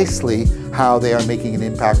precisely how they are making an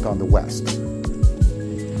impact on the West.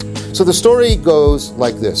 So the story goes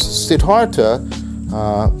like this. Siddhartha,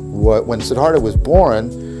 when Siddhartha was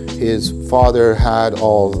born, his father had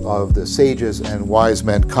all of the sages and wise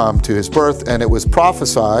men come to his birth, and it was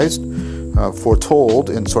prophesied, foretold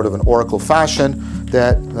in sort of an oracle fashion,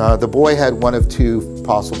 that the boy had one of two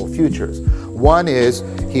possible futures. One is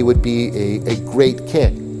he would be a great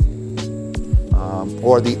king,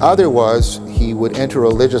 or the other was he would enter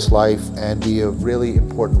religious life and be a really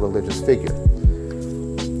important religious figure.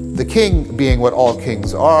 The king, being what all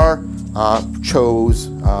kings are, chose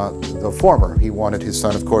the former. He wanted his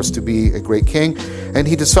son, of course, to be a great king, and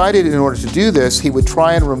he decided in order to do this, he would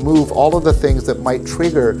try and remove all of the things that might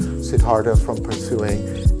trigger Siddhartha from pursuing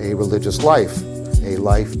a religious life, a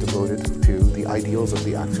life devoted to the ideals of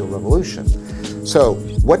the axial revolution. So,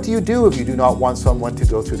 what do you do if you do not want someone to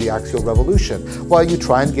go through the axial revolution? Well, you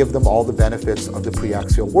try and give them all the benefits of the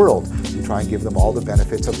pre-axial world. You try and give them all the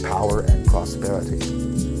benefits of power and prosperity.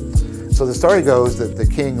 So the story goes that the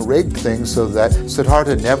king rigged things so that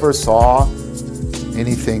Siddhartha never saw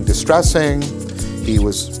anything distressing. He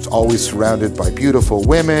was always surrounded by beautiful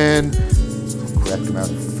women, correct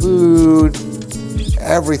amount of food,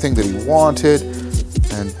 everything that he wanted.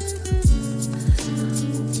 And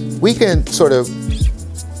we can sort of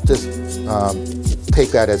just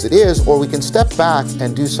take that as it is, or we can step back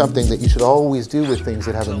and do something that you should always do with things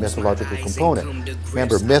that have a mythological component.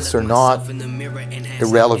 Remember, myths are not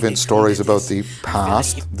irrelevant stories about the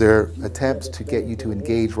past. They're attempts to get you to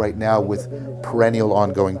engage right now with perennial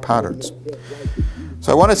ongoing patterns.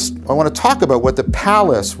 So I want to talk about what the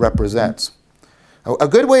palace represents. A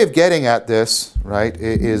good way of getting at this, right,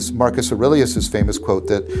 is Marcus Aurelius' famous quote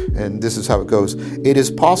that, and this is how it goes, "It is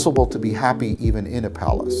possible to be happy even in a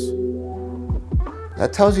palace."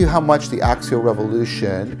 That tells you how much the axial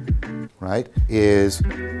revolution, right, is,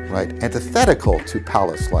 right, antithetical to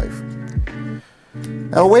palace life.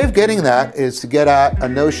 Now, a way of getting that is to get at a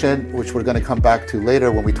notion which we're going to come back to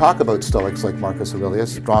later when we talk about Stoics like Marcus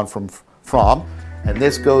Aurelius, drawn from Fromm, and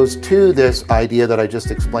this goes to this idea that I just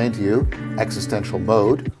explained to you, existential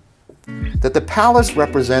mode, that the palace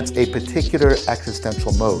represents a particular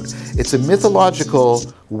existential mode. It's a mythological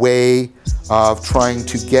way of trying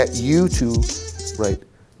to get you to, right,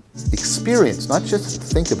 experience, not just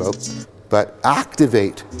think about, but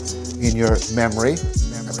activate in your memory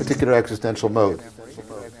a particular existential mode.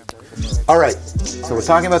 All right, so we're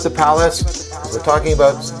talking about the palace. We're talking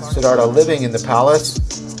about Siddhartha living in the palace.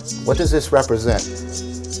 What does this represent?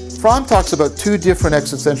 Fromm talks about two different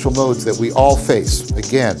existential modes that we all face.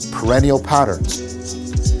 Again, perennial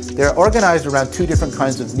patterns. They're organized around two different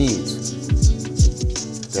kinds of needs.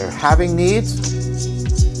 They're having needs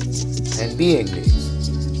and being needs.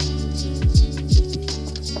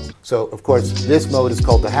 So, of course, this mode is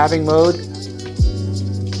called the having mode.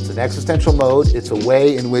 It's an existential mode. It's a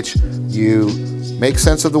way in which you make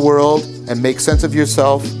sense of the world and make sense of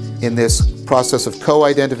yourself in this process of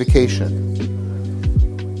co-identification.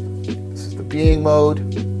 This is the being mode.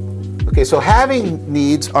 Okay, so having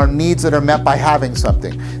needs are needs that are met by having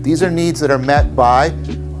something. These are needs that are met by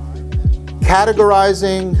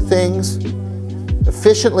categorizing things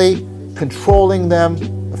efficiently, controlling them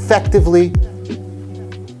effectively.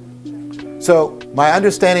 So my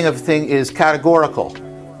understanding of a thing is categorical.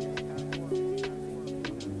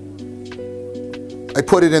 I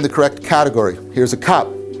put it in the correct category. Here's a cup.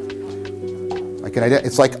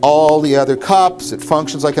 It's like all the other cups. It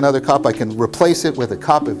functions like another cup. I can replace it with a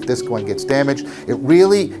cup if this one gets damaged. It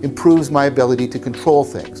really improves my ability to control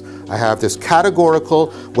things. I have this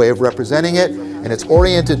categorical way of representing it, and it's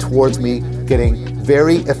oriented towards me getting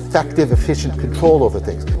very effective, efficient control over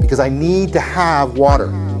things, because I need to have water.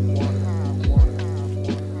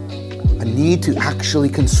 I need to actually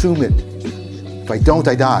consume it. If I don't,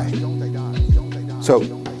 I die. So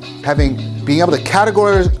being able to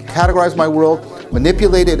categorize my world,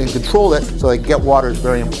 manipulate it and control it so I get water is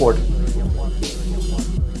very important.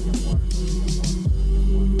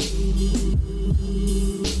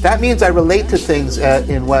 That means I relate to things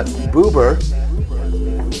in what Buber,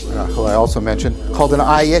 who I also mentioned, called an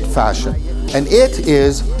I-it fashion. An it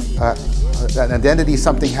is an identity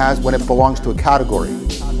something has when it belongs to a category.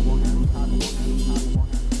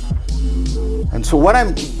 And so what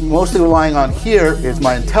I'm mostly relying on here is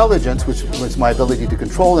my intelligence, which is my ability to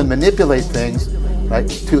control and manipulate things, right,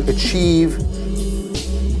 to achieve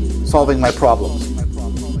solving my problems.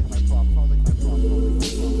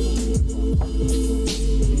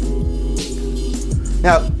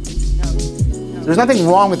 Now, there's nothing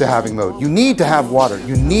wrong with the having mode. You need to have water,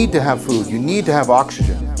 you need to have food, you need to have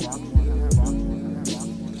oxygen.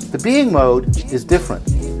 The being mode is different.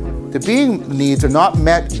 The being needs are not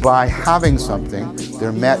met by having something,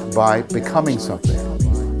 they're met by becoming something.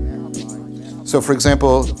 So for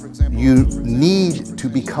example, you need to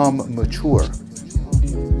become mature.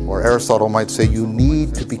 Or Aristotle might say you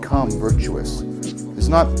need to become virtuous. It's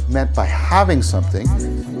not met by having something,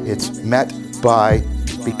 it's met by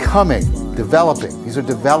becoming, developing. These are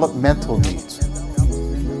developmental needs.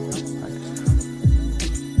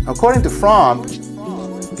 Now, according to Fromm,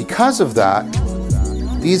 because of that,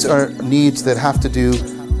 these are needs that have to do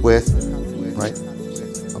with, right,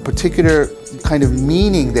 a particular kind of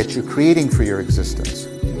meaning that you're creating for your existence.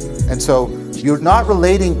 And so you're not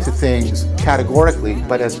relating to things categorically,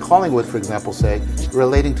 but as Collingwood, for example, say,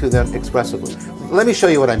 relating to them expressively. Let me show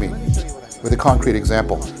you what I mean with a concrete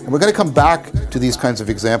example. And we're going to come back to these kinds of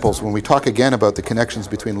examples when we talk again about the connections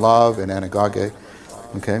between love and anagoge.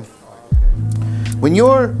 Okay? When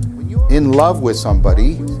you're in love with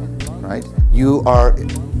somebody, right, you are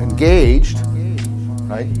engaged,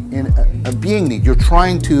 right, in a being need. You're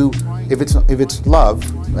trying to, if it's love,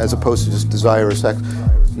 as opposed to just desire or sex,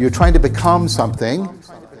 you're trying to become something,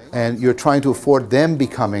 and you're trying to afford them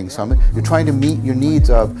becoming something. You're trying to meet your needs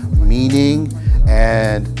of meaning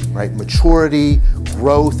and, right, maturity,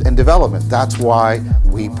 growth, and development. That's why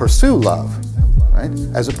we pursue love, right?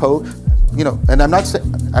 As opposed, and I'm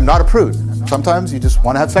not a prude. Sometimes you just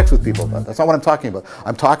want to have sex with people. That's not what I'm talking about.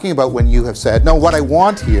 I'm talking about when you have said, no, what I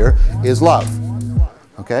want here is love.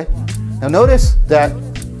 Okay? Now notice that,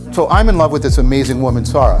 so I'm in love with this amazing woman,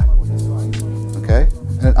 Sarah. Okay?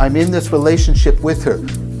 And I'm in this relationship with her,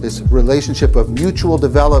 this relationship of mutual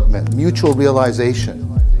development, mutual realization.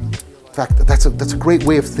 In fact, that's a great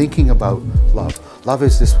way of thinking about love. Love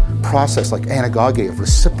is this process, like anagoge, of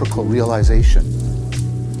reciprocal realization.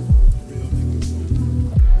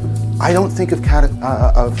 I don't think of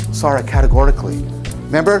Sarah categorically.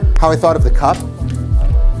 Remember how I thought of the cup?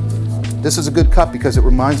 This is a good cup because it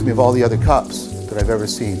reminds me of all the other cups that I've ever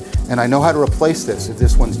seen. And I know how to replace this if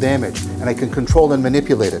this one's damaged, and I can control and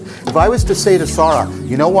manipulate it. If I was to say to Sarah,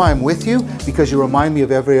 you know why I'm with you? Because you remind me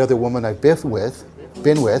of every other woman I've been with,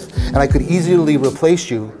 and I could easily replace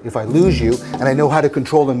you if I lose you, and I know how to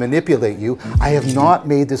control and manipulate you, I have not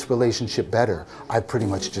made this relationship better. I've pretty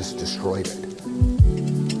much just destroyed it.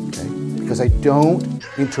 Okay? Because I don't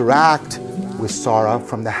interact with Sarah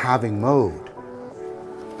from the having mode.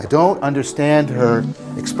 I don't understand her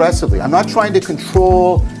expressively. I'm not trying to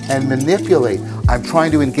control and manipulate. I'm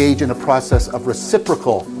trying to engage in a process of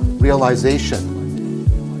reciprocal realization.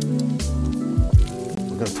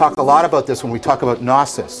 We're going to talk a lot about this when we talk about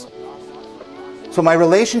gnosis. So my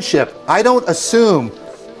relationship, I don't assume,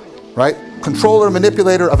 right, controller,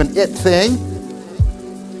 manipulator of an it thing.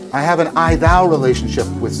 I have an I-thou relationship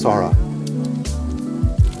with Sarah.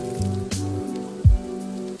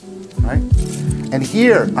 Right? And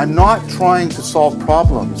here, I'm not trying to solve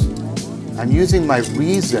problems. I'm using my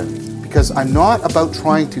reason because I'm not about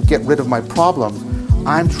trying to get rid of my problems.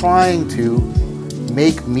 I'm trying to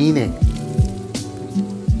make meaning.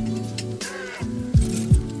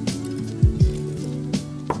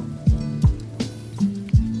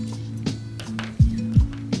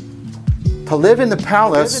 To live in the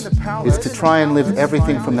palace is to try and live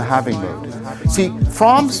everything from the having mode. See,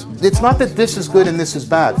 Fromm's, it's not that this is good and this is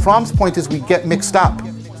bad. Fromm's point is we get mixed up.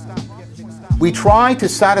 We try to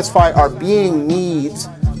satisfy our being needs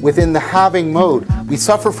within the having mode. We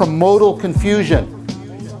suffer from modal confusion.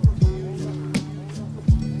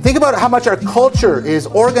 Think about how much our culture is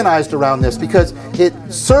organized around this, because it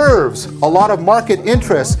serves a lot of market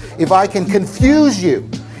interests if I can confuse you.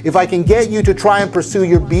 if I can get you to try and pursue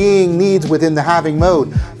your being needs within the having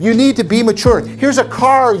mode, you need to be mature. Here's a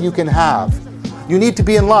car you can have. You need to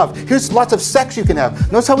be in love. Here's lots of sex you can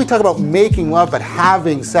have. Notice how we talk about making love, but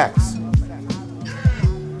having sex.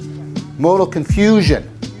 Modal confusion.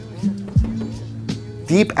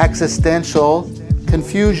 Deep existential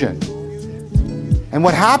confusion. And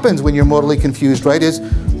what happens when you're modally confused, right, is,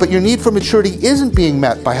 but your need for maturity isn't being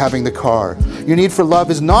met by having the car. Your need for love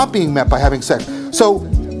is not being met by having sex. So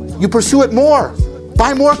you pursue it more.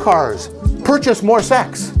 Buy more cars. Purchase more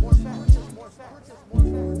sex.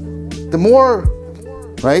 The more,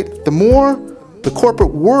 right, the more the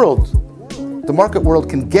corporate world, the market world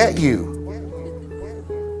can get you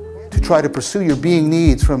to try to pursue your being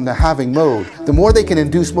needs from the having mode, the more they can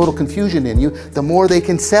induce modal confusion in you, the more they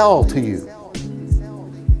can sell to you.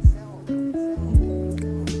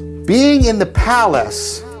 Being in the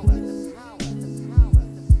palace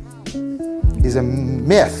is a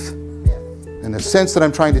myth in the sense that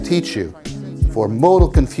I'm trying to teach you for modal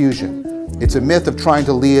confusion. It's a myth of trying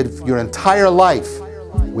to lead your entire life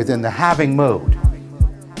within the having mode.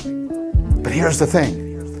 But here's the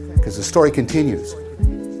thing, because the story continues.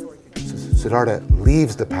 Siddhartha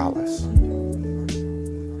leaves the palace.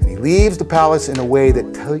 And he leaves the palace in a way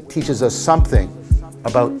that teaches us something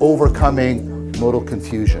about overcoming modal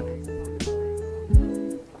confusion.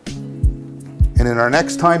 And in our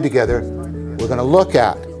next time together, we're going to look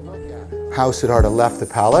at how Siddhartha left the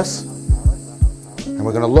palace. And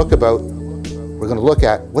we're going to look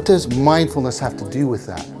at what does mindfulness have to do with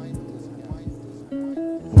that?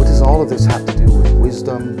 What does all of this have to do with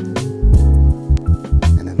wisdom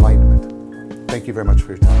and enlightenment? Thank you very much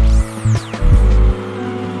for your time.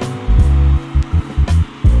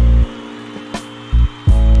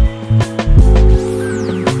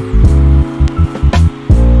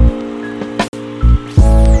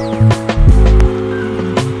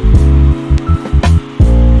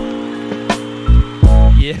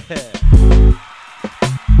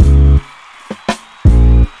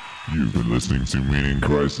 You've been listening to Meaning,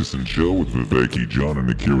 Crisis, and Chill with Viveki, John, and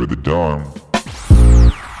Akira the Dawn.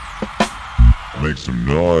 Make some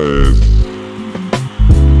noise.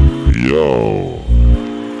 Yo.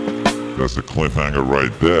 That's a cliffhanger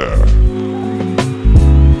right there.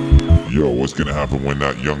 Yo, what's gonna happen when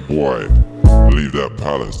that young boy leave that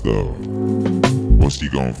palace, though? What's he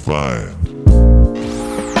gonna find?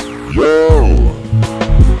 Yo!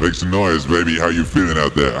 Make some noise, baby. How you feeling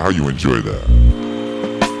out there? How you enjoy that?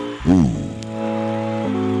 Ooh.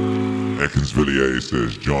 Ekins Villiers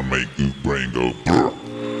says, John make goop brain go brr.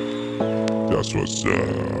 That's what's up.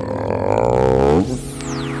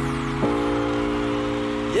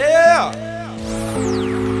 Yeah!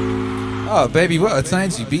 Oh, baby, what a time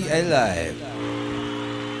to be alive.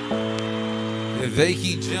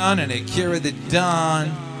 Viveki, John, and Akira the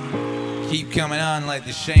Dawn keep coming on like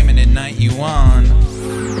the shaman in 91.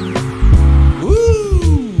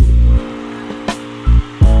 Woo!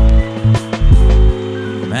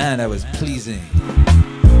 Man, that was pleasing.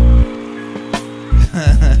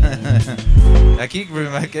 I keep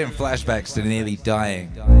getting flashbacks to nearly dying.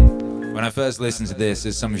 When I first listened to this,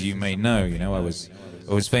 as some of you may know, I was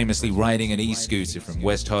famously riding an e-scooter from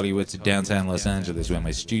West Hollywood to downtown Los Angeles where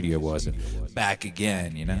my studio was, and back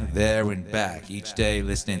again, there and back, each day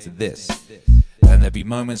listening to this. And there'd be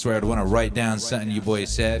moments where I'd want to write down something you boys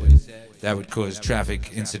said that would cause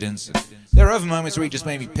traffic incidents. There are other moments where he just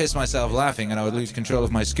made me piss myself laughing and I would lose control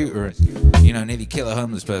of my scooter and, nearly kill a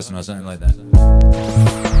homeless person or something like that.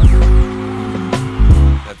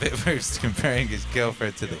 That bit where he's comparing his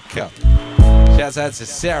girlfriend to the cup. Shouts out to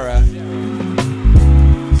Sarah.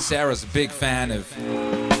 Sarah's a big fan of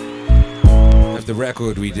the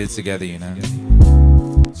record we did together,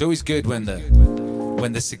 It's always good when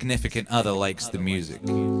the significant other likes the music.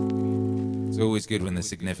 It's always good when the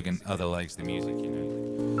significant other likes the music,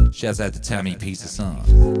 Shouts out to Tammy Piece of Song.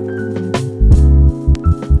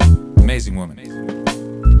 Amazing woman.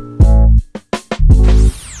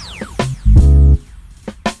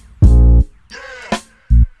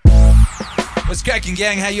 What's cracking,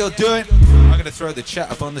 gang? How y'all doing? I'm gonna throw the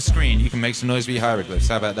chat up on the screen. You can make some noise with your hieroglyphs.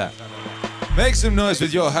 How about that? Make some noise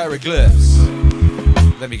with your hieroglyphs.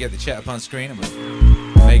 Let me get the chat up on screen and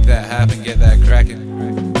we'll make that happen, get that cracking.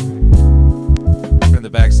 From the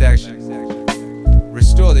back section.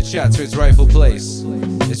 Restore the chat to its rightful place.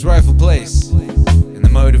 Its rightful place in the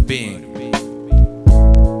mode of being.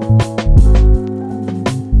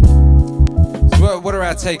 So what are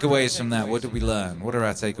our takeaways from that? What did we learn? What are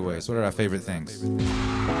our takeaways? What are our favorite things?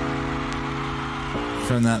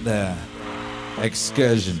 From that there.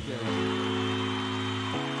 Excursion.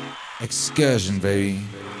 Excursion, baby.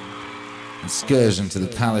 Excursion to the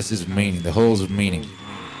palaces of meaning, the halls of meaning.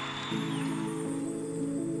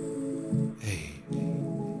 Hey.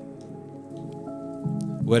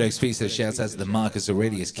 Word XP says shouts out to the Marcus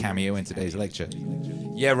Aurelius cameo in today's lecture.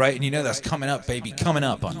 Yeah, right, and you know that's coming up, baby, coming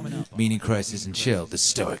up on Meaning Crisis and Chill, the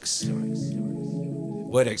Stoics.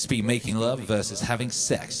 Word XP, making love versus having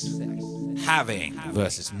sex. Having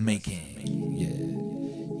versus making.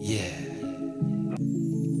 Yeah.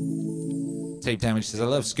 Tape Damage says, I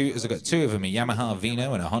love scooters. I've got two of them, a Yamaha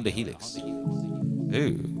Vino and a Honda Helix.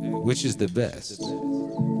 Ooh, which is the best?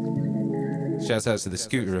 Shouts out to the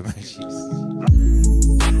scooter emojis.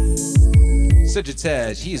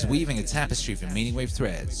 Sagittarius, he is weaving a tapestry from meaning wave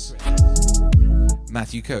threads.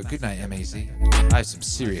 Matthew Coe, good night, MAZ. I have some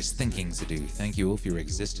serious thinking to do. Thank you all for your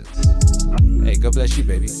existence. Hey, God bless you,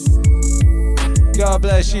 baby. God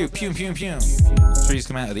bless you. Pew, pew, pew. Trees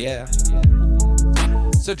come out of the air.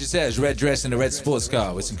 Sagittarius, red dress and a red sports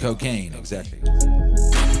car with some cocaine. Exactly.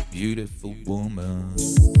 Beautiful woman.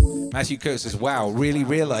 Matthew Coe says, wow, really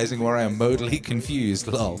realizing where I am modally confused.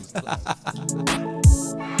 Lol.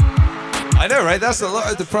 I know, right? That's a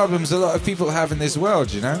lot of the problems a lot of people have in this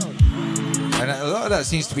world, you know? And a lot of that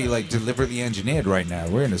seems to be like deliberately engineered right now.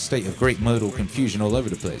 We're in a state of great modal confusion all over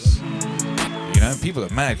the place. You know, people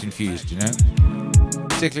are mad confused, you know?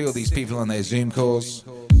 Particularly all these people on their Zoom calls.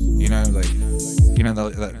 You know, like, you know,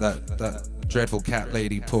 that dreadful cat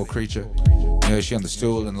lady, poor creature. You know, she on the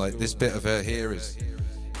stool and like this bit of her here is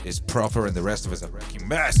proper and the rest of us are a fucking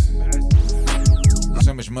mess.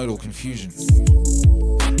 So much modal confusion.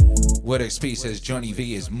 Word XP says Johnny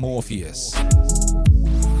V is Morpheus.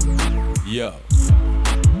 Yo.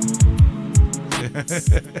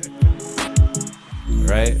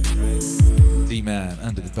 Right? D-Man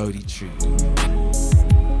under the Bodhi tree.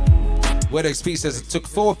 Word XP says it took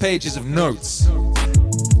 4 pages of notes.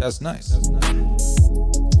 That's nice.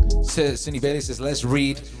 Cindy Bailey says, let's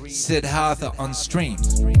read Siddhartha on stream.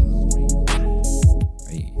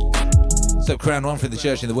 Hey. Sup, Crown One from the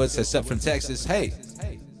church in the woods says, sup from Texas. Hey,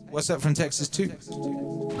 what's up from Texas too?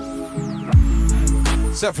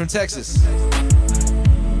 Sup from Texas.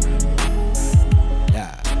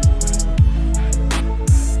 Yeah.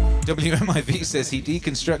 WMIV says he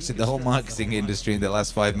deconstructed the whole marketing industry in the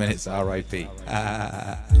last 5 minutes. R.I.P.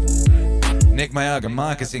 Nick Mayaga,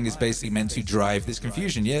 marketing is basically meant to drive this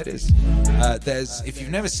confusion. Yeah, it is. If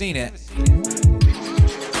you've never seen it,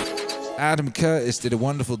 Adam Curtis did a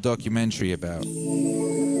wonderful documentary about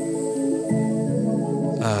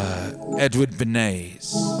Edward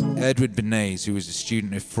Bernays. Edward Bernays, who was a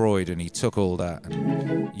student of Freud, and he took all that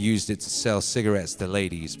and used it to sell cigarettes to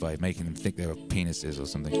ladies by making them think they were penises or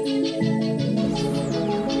something.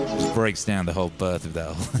 Just breaks down the whole birth of that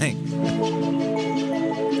whole thing.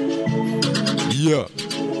 Yeah.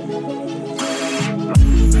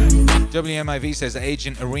 WMIV says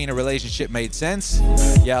agent arena relationship made sense.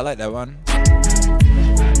 Yeah, I like that one.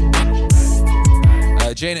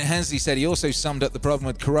 Janet Hensley said he also summed up the problem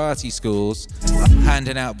with karate schools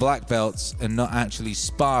handing out black belts and not actually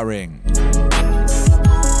sparring.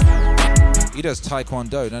 He does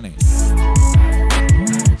taekwondo, doesn't he?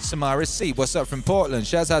 Samara C, what's up from Portland?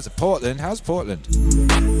 Shouts out to Portland. How's Portland?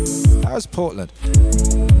 How's Portland?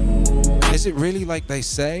 Is it really like they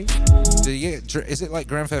say? Is it like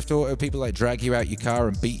Grand Theft Auto? People like drag you out your car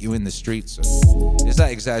and beat you in the streets? Is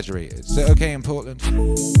that exaggerated? Is it okay in Portland?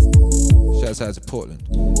 Shouts out to Portland.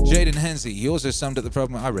 Jaden Hensley, he also summed up the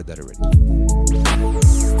problem. I read that already.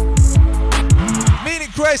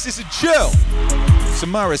 Meaning Crisis and Chill.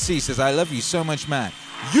 Samara C says, I love you so much, man.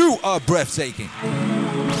 You are breathtaking.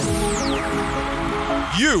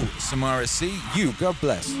 You, Samara C, you, God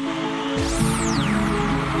bless.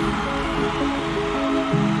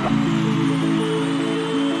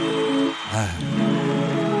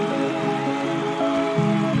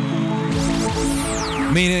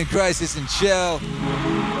 Meaning Crisis and Chill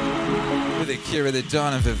with Akira the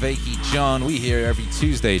Don and Viveki John. We here every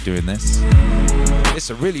Tuesday doing this. It's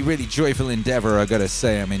a really, really joyful endeavor, I gotta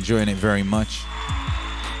say. I'm enjoying it very much.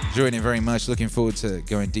 Looking forward to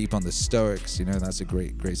going deep on the Stoics. You know, that's a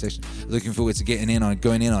great section. Looking forward to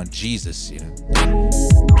going in on Jesus, you know.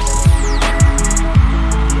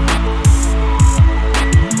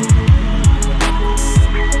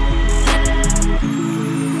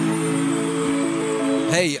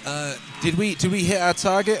 Hey, did we hit our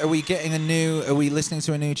target? Are we listening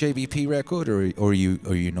to a new JBP record, or are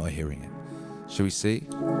you not hearing it? Shall we see?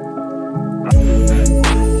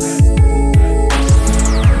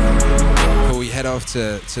 Before we head off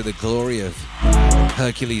to the glory of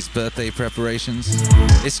Hercules' birthday preparations.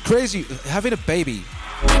 It's crazy having a baby.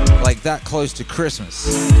 like that close to Christmas.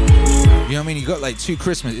 You know what I mean? You got like 2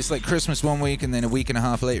 Christmas. It's like Christmas 1 week, and then a week and a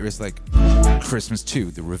half later, it's like Christmas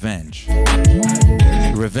 2, the revenge.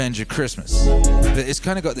 The revenge of Christmas. But it's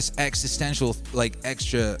kind of got this existential, like,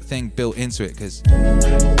 extra thing built into it, because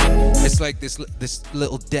it's like this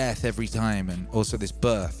little death every time, and also this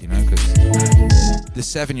birth, you know, because the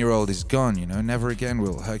 7-year-old is gone, you know. Never again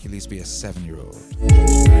will Hercules be a 7-year-old.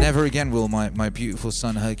 Never again will my beautiful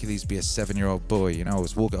son Hercules be a 7-year-old boy, you know. I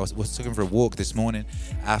was taking for a walk this morning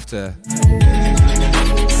after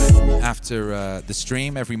the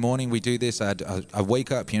stream. Every morning we do this. I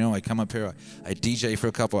wake up, you know, I come up here, I DJ for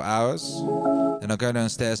a couple of hours, then I go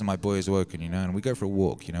downstairs and my boy is woken, you know, and we go for a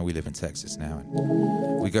walk. You know, we live in Texas now,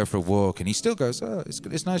 and we go for a walk, and he still goes, oh,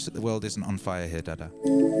 it's nice that the world isn't on fire here, Dada.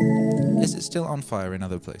 Is it still on fire in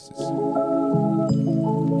other places?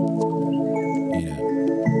 You know,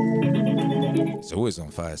 it's always on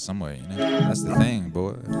fire somewhere, you know. That's the thing,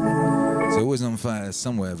 boy. It's always on fire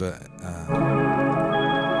somewhere, but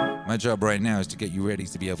my job right now is to get you ready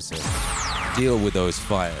to be able to deal with those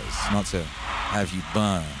fires, not to have you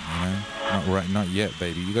burn, you know. Not yet,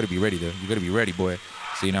 baby. You got to be ready, though. You got to be ready, boy.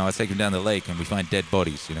 So, you know, I take him down the lake and we find dead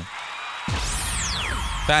bodies, you know.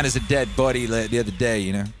 Found us a dead body the other day,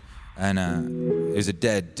 you know, and it was a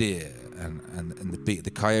dead deer, and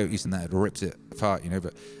the coyotes and that had ripped it apart, you know,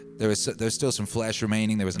 but there was still some flesh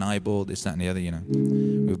remaining. There was an eyeball, this, that, and the other, you know.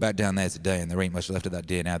 We were back down there today, and there ain't much left of that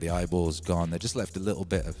deer now. The eyeball's gone. They just left a little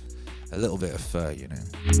bit of fur, you know.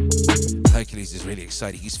 Hercules is really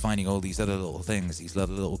excited. He's finding all these other little things, these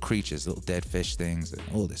little creatures, little dead fish things, and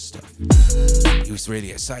all this stuff. He was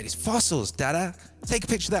really excited. It's fossils, Dada. Take a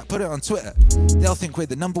picture of that, put it on Twitter. They'll think we're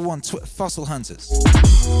the #1 fossil hunters.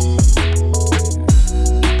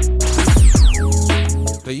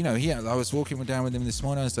 But you know, I was walking down with him this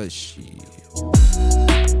morning. I was like, shit,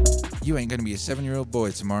 you ain't gonna be a 7-year-old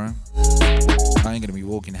boy tomorrow. I ain't gonna be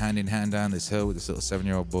walking hand in hand down this hill with this little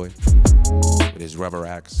 7-year-old boy with his rubber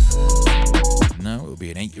axe. No, it'll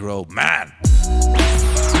be an 8-year-old man.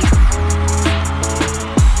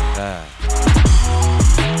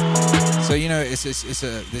 So you know, it's this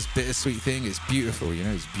bittersweet thing. It's beautiful, you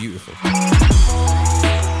know. It's beautiful,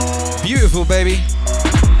 beautiful, baby.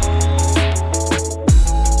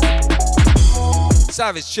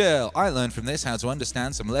 Savage chill. I learned from this how to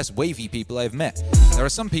understand some less wavy people I've met. There are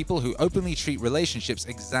some people who openly treat relationships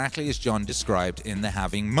exactly as John described in the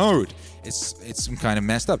having mode. It's some kind of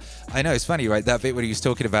messed up. I know, it's funny, right? That bit when he was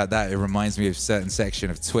talking about that, it reminds me of a certain section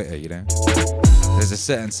of Twitter, you know? There's a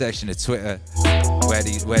certain section of Twitter where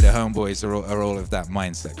the homeboys are all of that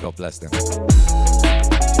mindset. God bless them.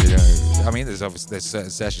 You know, I mean, there's certain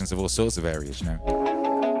sessions of all sorts of areas, you know?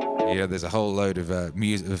 You know, there's a whole load of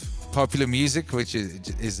popular music, which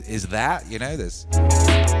is that, you know, there's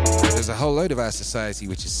a whole load of our society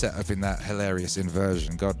which is set up in that hilarious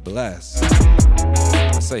inversion. God bless.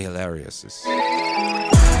 I say hilarious.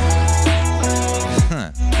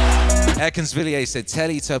 Erich said,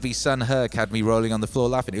 Teletubby son Herc had me rolling on the floor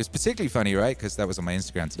laughing. It was particularly funny, right? Because that was on my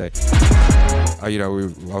Instagram today. You know,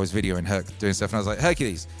 I was videoing Herc doing stuff, and I was like,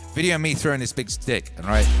 Hercules, video me throwing this big stick, and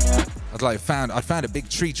right, I found a big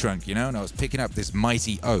tree trunk, you know, and I was picking up this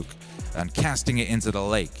mighty oak and casting it into the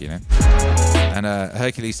lake, you know. And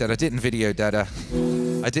Hercules said, I didn't video, Dada.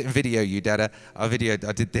 I didn't video you, Dada. I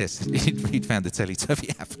did this. He'd found the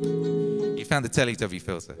Teletubby app. He found the Teletubby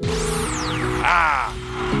filter.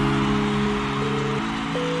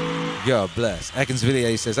 God bless.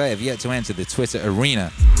 Ekensvilliers says, I have yet to enter the Twitter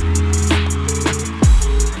arena.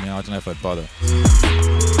 I don't know if I'd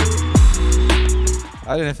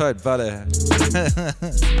bother.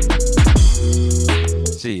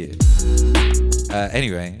 Shit.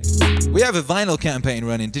 Anyway, we have a vinyl campaign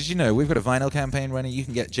running. Did you know we've got a vinyl campaign running? You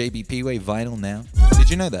can get JBP Way vinyl now. Did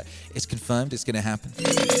you know that? It's confirmed. It's going to happen.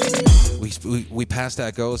 We passed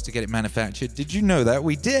our goals to get it manufactured. Did you know that?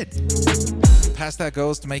 We did. Passed our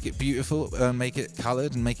goals to make it beautiful, make it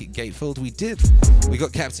colored, and make it gatefold. We did. We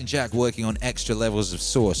got Captain Jack working on extra levels of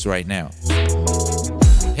source right now.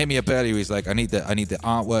 Hit me up earlier. He's like, I need the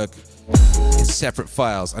artwork in separate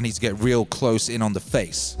files. I need to get real close in on the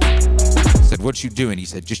face. I said, what you doing? He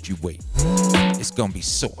said, just you wait. It's gonna be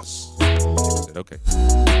sauce. I said, okay.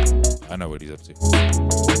 I know what he's up to.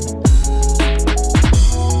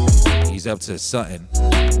 He's up to something.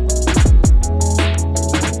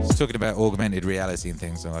 He's talking about augmented reality and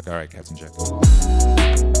things. I'm like, all right, Captain Jack.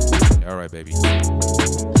 All right, baby.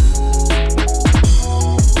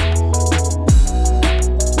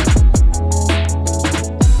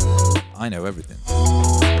 I know everything.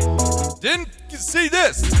 Didn't you see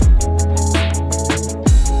this?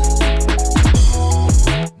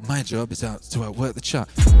 My my job is to outwork the chart.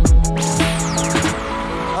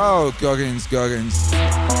 Oh, Goggins.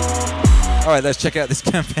 All right, let's check out this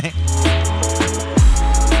campaign.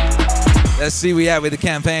 Let's see where we at with the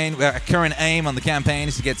campaign. Our current aim on the campaign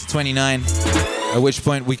is to get to 29, at which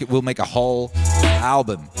point we'll make a whole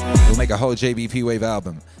album. We'll make a whole JBP Wave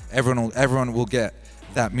album. Everyone will get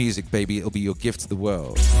that music, baby. It'll be your gift to the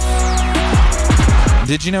world.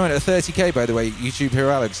 Did you know at 30K, by the way, YouTube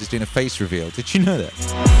Hero Alex is doing a face reveal? Did you know that?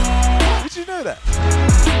 Did you know that?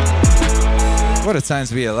 What a time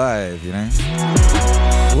to be alive, you know?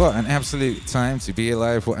 What an absolute time to be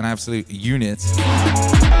alive. What an absolute unit.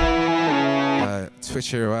 Twitch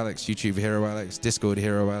Hero Alex, YouTube Hero Alex, Discord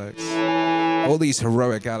Hero Alex. All these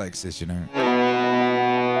heroic Alexes, you know.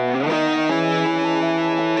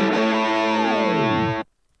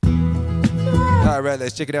 All right,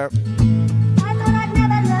 let's check it out.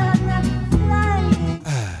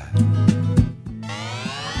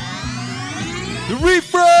 The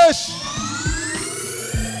refresh!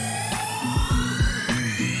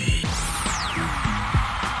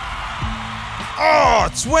 Oh,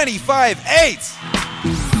 25-8!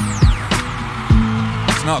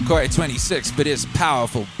 It's not quite 26, but it's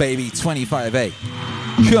powerful, baby. 25-8.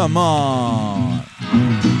 Come on!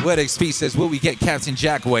 Word XP says, will we get Captain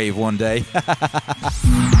Jack Wave one day?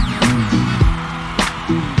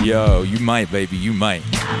 Yo, you might, baby. You might.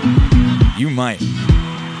 You might.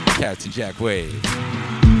 Captain Jack Wave.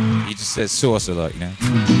 He just says sauce a lot, you know?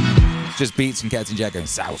 Just beats and Captain Jack going,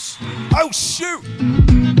 sauce. Oh, shoot!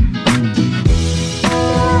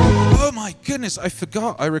 Oh my goodness, I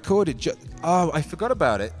forgot. I recorded. I forgot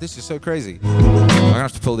about it. This is so crazy. I'm gonna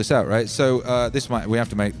have to pull this out, right? So we have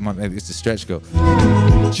to make this a stretch goal.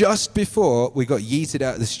 Just before we got yeeted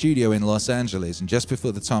out of the studio in Los Angeles, and just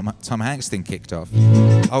before the Tom Hanks thing kicked off,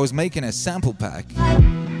 I was making a sample pack.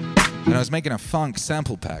 And I was making a funk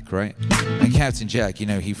sample pack, right? And Captain Jack, you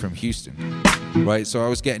know, he from Houston, right? So I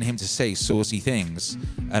was getting him to say saucy things,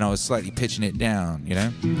 and I was slightly pitching it down, you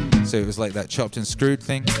know? So it was like that chopped and screwed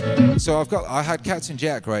thing. So I had Captain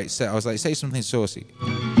Jack, right? So I was like, say something saucy.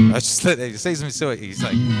 I just let him say something saucy. He's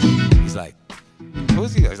like, what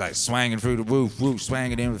was he? He was like swanging through the roof,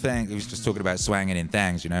 swanging in the thing. He was just talking about swanging in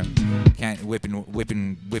things, you know,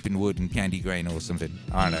 whipping wood and candy grain or something.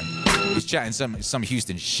 I don't know. He was chatting some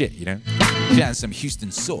Houston shit, you know, chatting some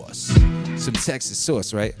Houston sauce, some Texas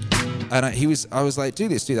sauce, right? And I was like, do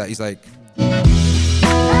this, do that. He's like,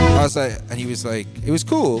 I was like, and he was like, it was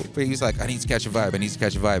cool, but he was like, I need to catch a vibe.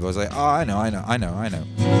 I was like, oh, I know.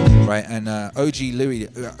 Right, and OG Louis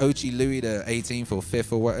the 18th or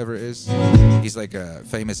 5th or whatever it is, he's like a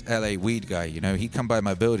famous LA weed guy, you know. He'd come by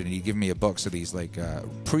my building and he'd give me a box of these like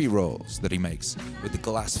pre-rolls that he makes with the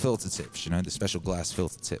glass filter tips, you know, the special glass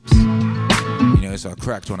filter tips. You know, so I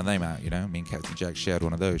cracked one of them out, you know. Me and Captain Jack shared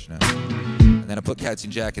one of those, you know. And then I put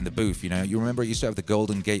Captain Jack in the booth, you know. You remember I used to have the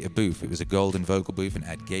Golden Gator booth. It was a golden vocal booth and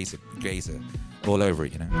had Gator all over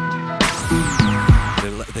it, you know.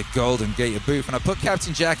 The Golden Gator booth. And I put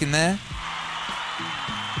Captain Jack in there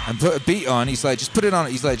and put a beat on. He's like, just put it on.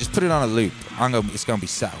 He's like, just put it on a loop. It's going to be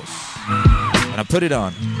sauce. And I put it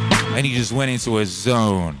on. And he just went into a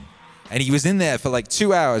zone. And he was in there for like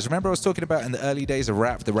 2 hours. Remember I was talking about in the early days of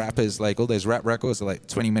rap, the rappers, like all those rap records are like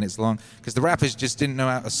 20 minutes long. Because the rappers just didn't know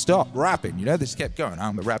how to stop rapping. You know, they just kept going.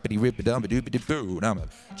 I'm a rappity-rippity-dum-ba-doobity-boo. And I'm a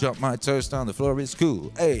drop my toast on the floor, it's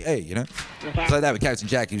cool. Hey, you know. It's like that with Captain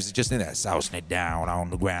Jack. He was just in there, sousing it down on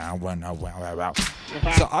the ground.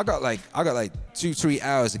 So I got like 2-3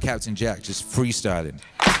 hours of Captain Jack just freestyling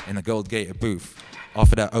in the Gold Gator booth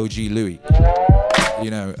off of that OG Louis.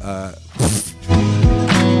 You know,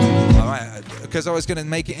 because I was going to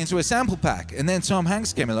make it into a sample pack. And then Tom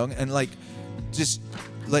Hanks came along and just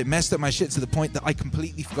messed up my shit to the point that I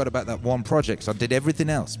completely forgot about that one project. So I did everything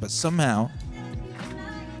else, but somehow,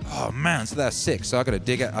 oh man, so that's sick. So I got to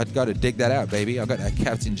dig that out, baby. I got that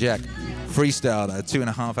Captain Jack freestyle, that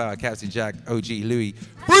 2.5 hour Captain Jack OG Louis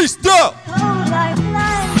freestyle.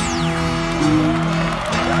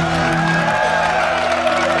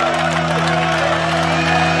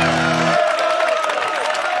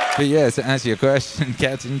 But yeah, to answer your question,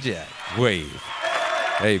 Captain Jack Wave.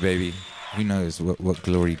 Hey, baby, who knows what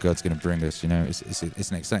glory God's going to bring us, you know? It's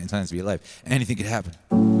an exciting time to be alive. Anything could happen.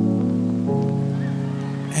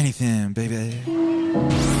 Anything, baby. Woo!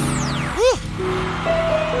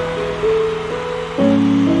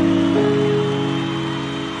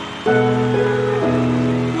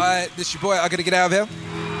 All right, this is your boy. I got to get out of here.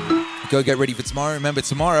 Go get ready for tomorrow. Remember,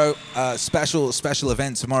 tomorrow, special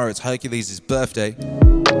event tomorrow. It's Hercules' birthday.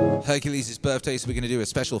 So we're going to do a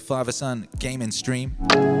special father-son gaming stream.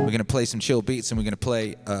 We're going to play some chill beats, and we're going to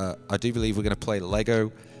play, I do believe we're going to play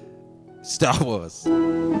Lego Star Wars. We're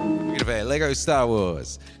gonna play Lego Star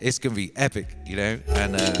Wars. It's gonna be epic, you know,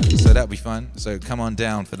 and so that'll be fun. So come on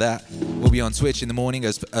down for that. We'll be on Twitch in the morning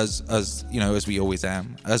as you know, as we always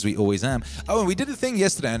am. Oh, and we did a thing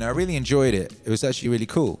yesterday, and I really enjoyed it. It was actually really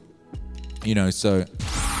cool, you know. So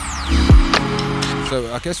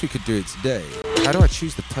I guess we could do it today. How do I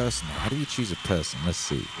choose the person? How do you choose a person? Let's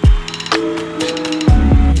see.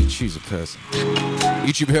 How do you choose a person?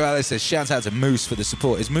 YouTube Who Alice says, shout out to Moose for the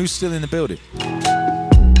support. Is Moose still in the building?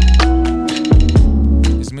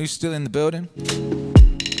 Is Moose still in the building?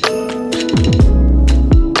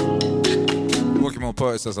 Walking More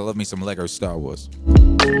Poet says, I love me some Lego Star Wars.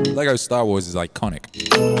 Lego Star Wars is iconic.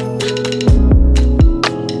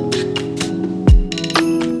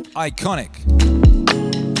 Iconic.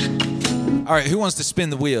 All right, who wants to spin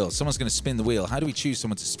the wheel? Someone's going to spin the wheel. How do we choose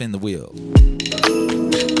someone to spin the wheel?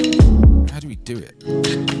 How do we do it?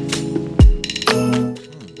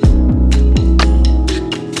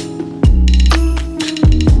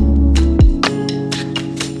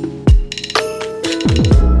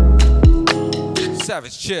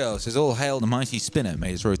 Savage Chill says, all hail the mighty spinner. May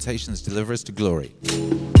his rotations deliver us to glory.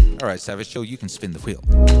 All right, Savage Chill, you can spin the wheel.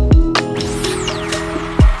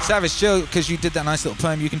 Savage Chill, because you did that nice little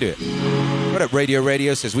poem, you can do it. What up,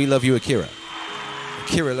 Radio says, we love you, Akira.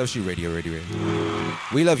 Akira loves you, Radio.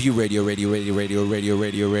 We love you, Radio.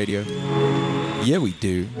 Yeah, we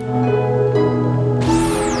do.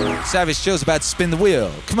 Savage Chill's about to spin the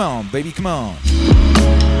wheel. Come on, baby, come on.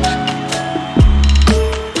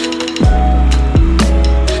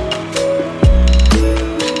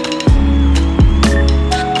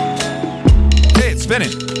 Hey, it's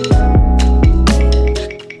spinning.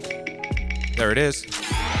 There it is.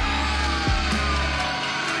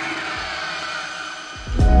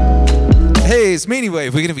 Hey, it's Meaning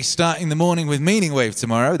Wave. We're going to be starting the morning with Meaning Wave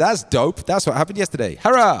tomorrow. That's dope. That's what happened yesterday.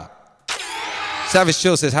 Hurrah! Savage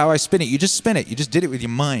Chill says, how I spin it. You just spin it. You just did it with your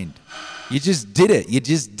mind. You just did it.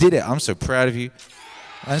 I'm so proud of you.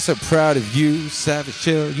 I'm so proud of you, Savage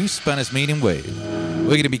Chill. You spun us Meaning Wave. We're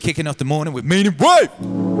going to be kicking off the morning with Meaning Wave.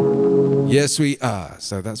 Yes, we are.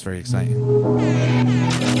 So that's very exciting.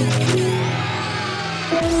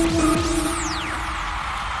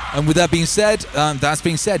 And with that being said,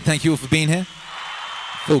 thank you all for being here.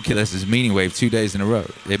 Phil Killis is Meaning Wave 2 days in a row.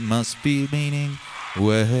 It must be Meaning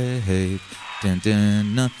Wave. Dun,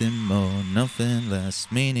 dun, nothing more, nothing less.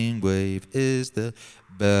 Meaning Wave is the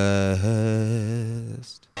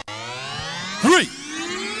best. 3,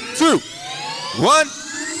 2, 1,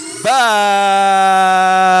 bye.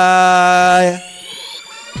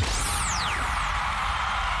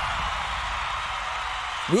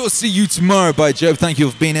 We will see you tomorrow, by Jove. Thank you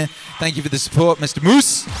for being here. Thank you for the support, Mr.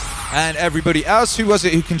 Moose, and everybody else. Who was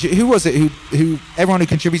it? Who? Everyone who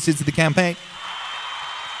contributed to the campaign.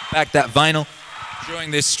 Back that vinyl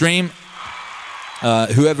during this stream.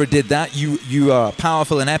 Whoever did that, you are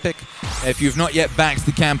powerful and epic. If you've not yet backed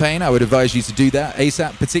the campaign, I would advise you to do that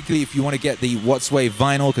ASAP. Particularly if you want to get the What's Wave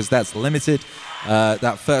vinyl, because that's limited.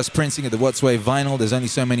 That first printing of the What's Wave vinyl, there's only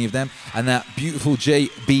so many of them, and that beautiful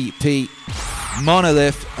JBP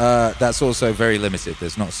monolith, that's also very limited.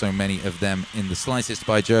 There's not so many of them in the slightest,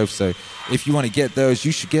 by Jove. So if you want to get those,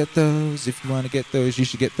 you should get those. If you want to get those, you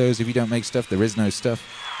should get those. If you don't make stuff, there is no stuff.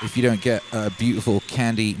 If you don't get beautiful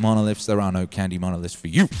candy monoliths, there are no candy monoliths for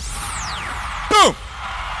you. Boom!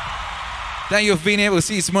 Thank you for being here. We'll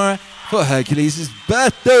see you tomorrow for Hercules'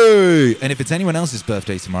 birthday. And if it's anyone else's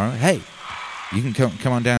birthday tomorrow, hey, you can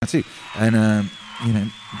come on down too. And,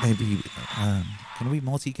 maybe... can we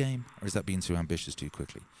multi-game? Or is that being too ambitious too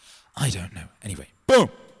quickly? I don't know. Anyway, boom!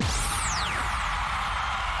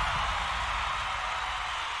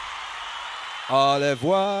 Au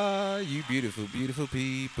revoir, you beautiful, beautiful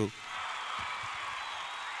people.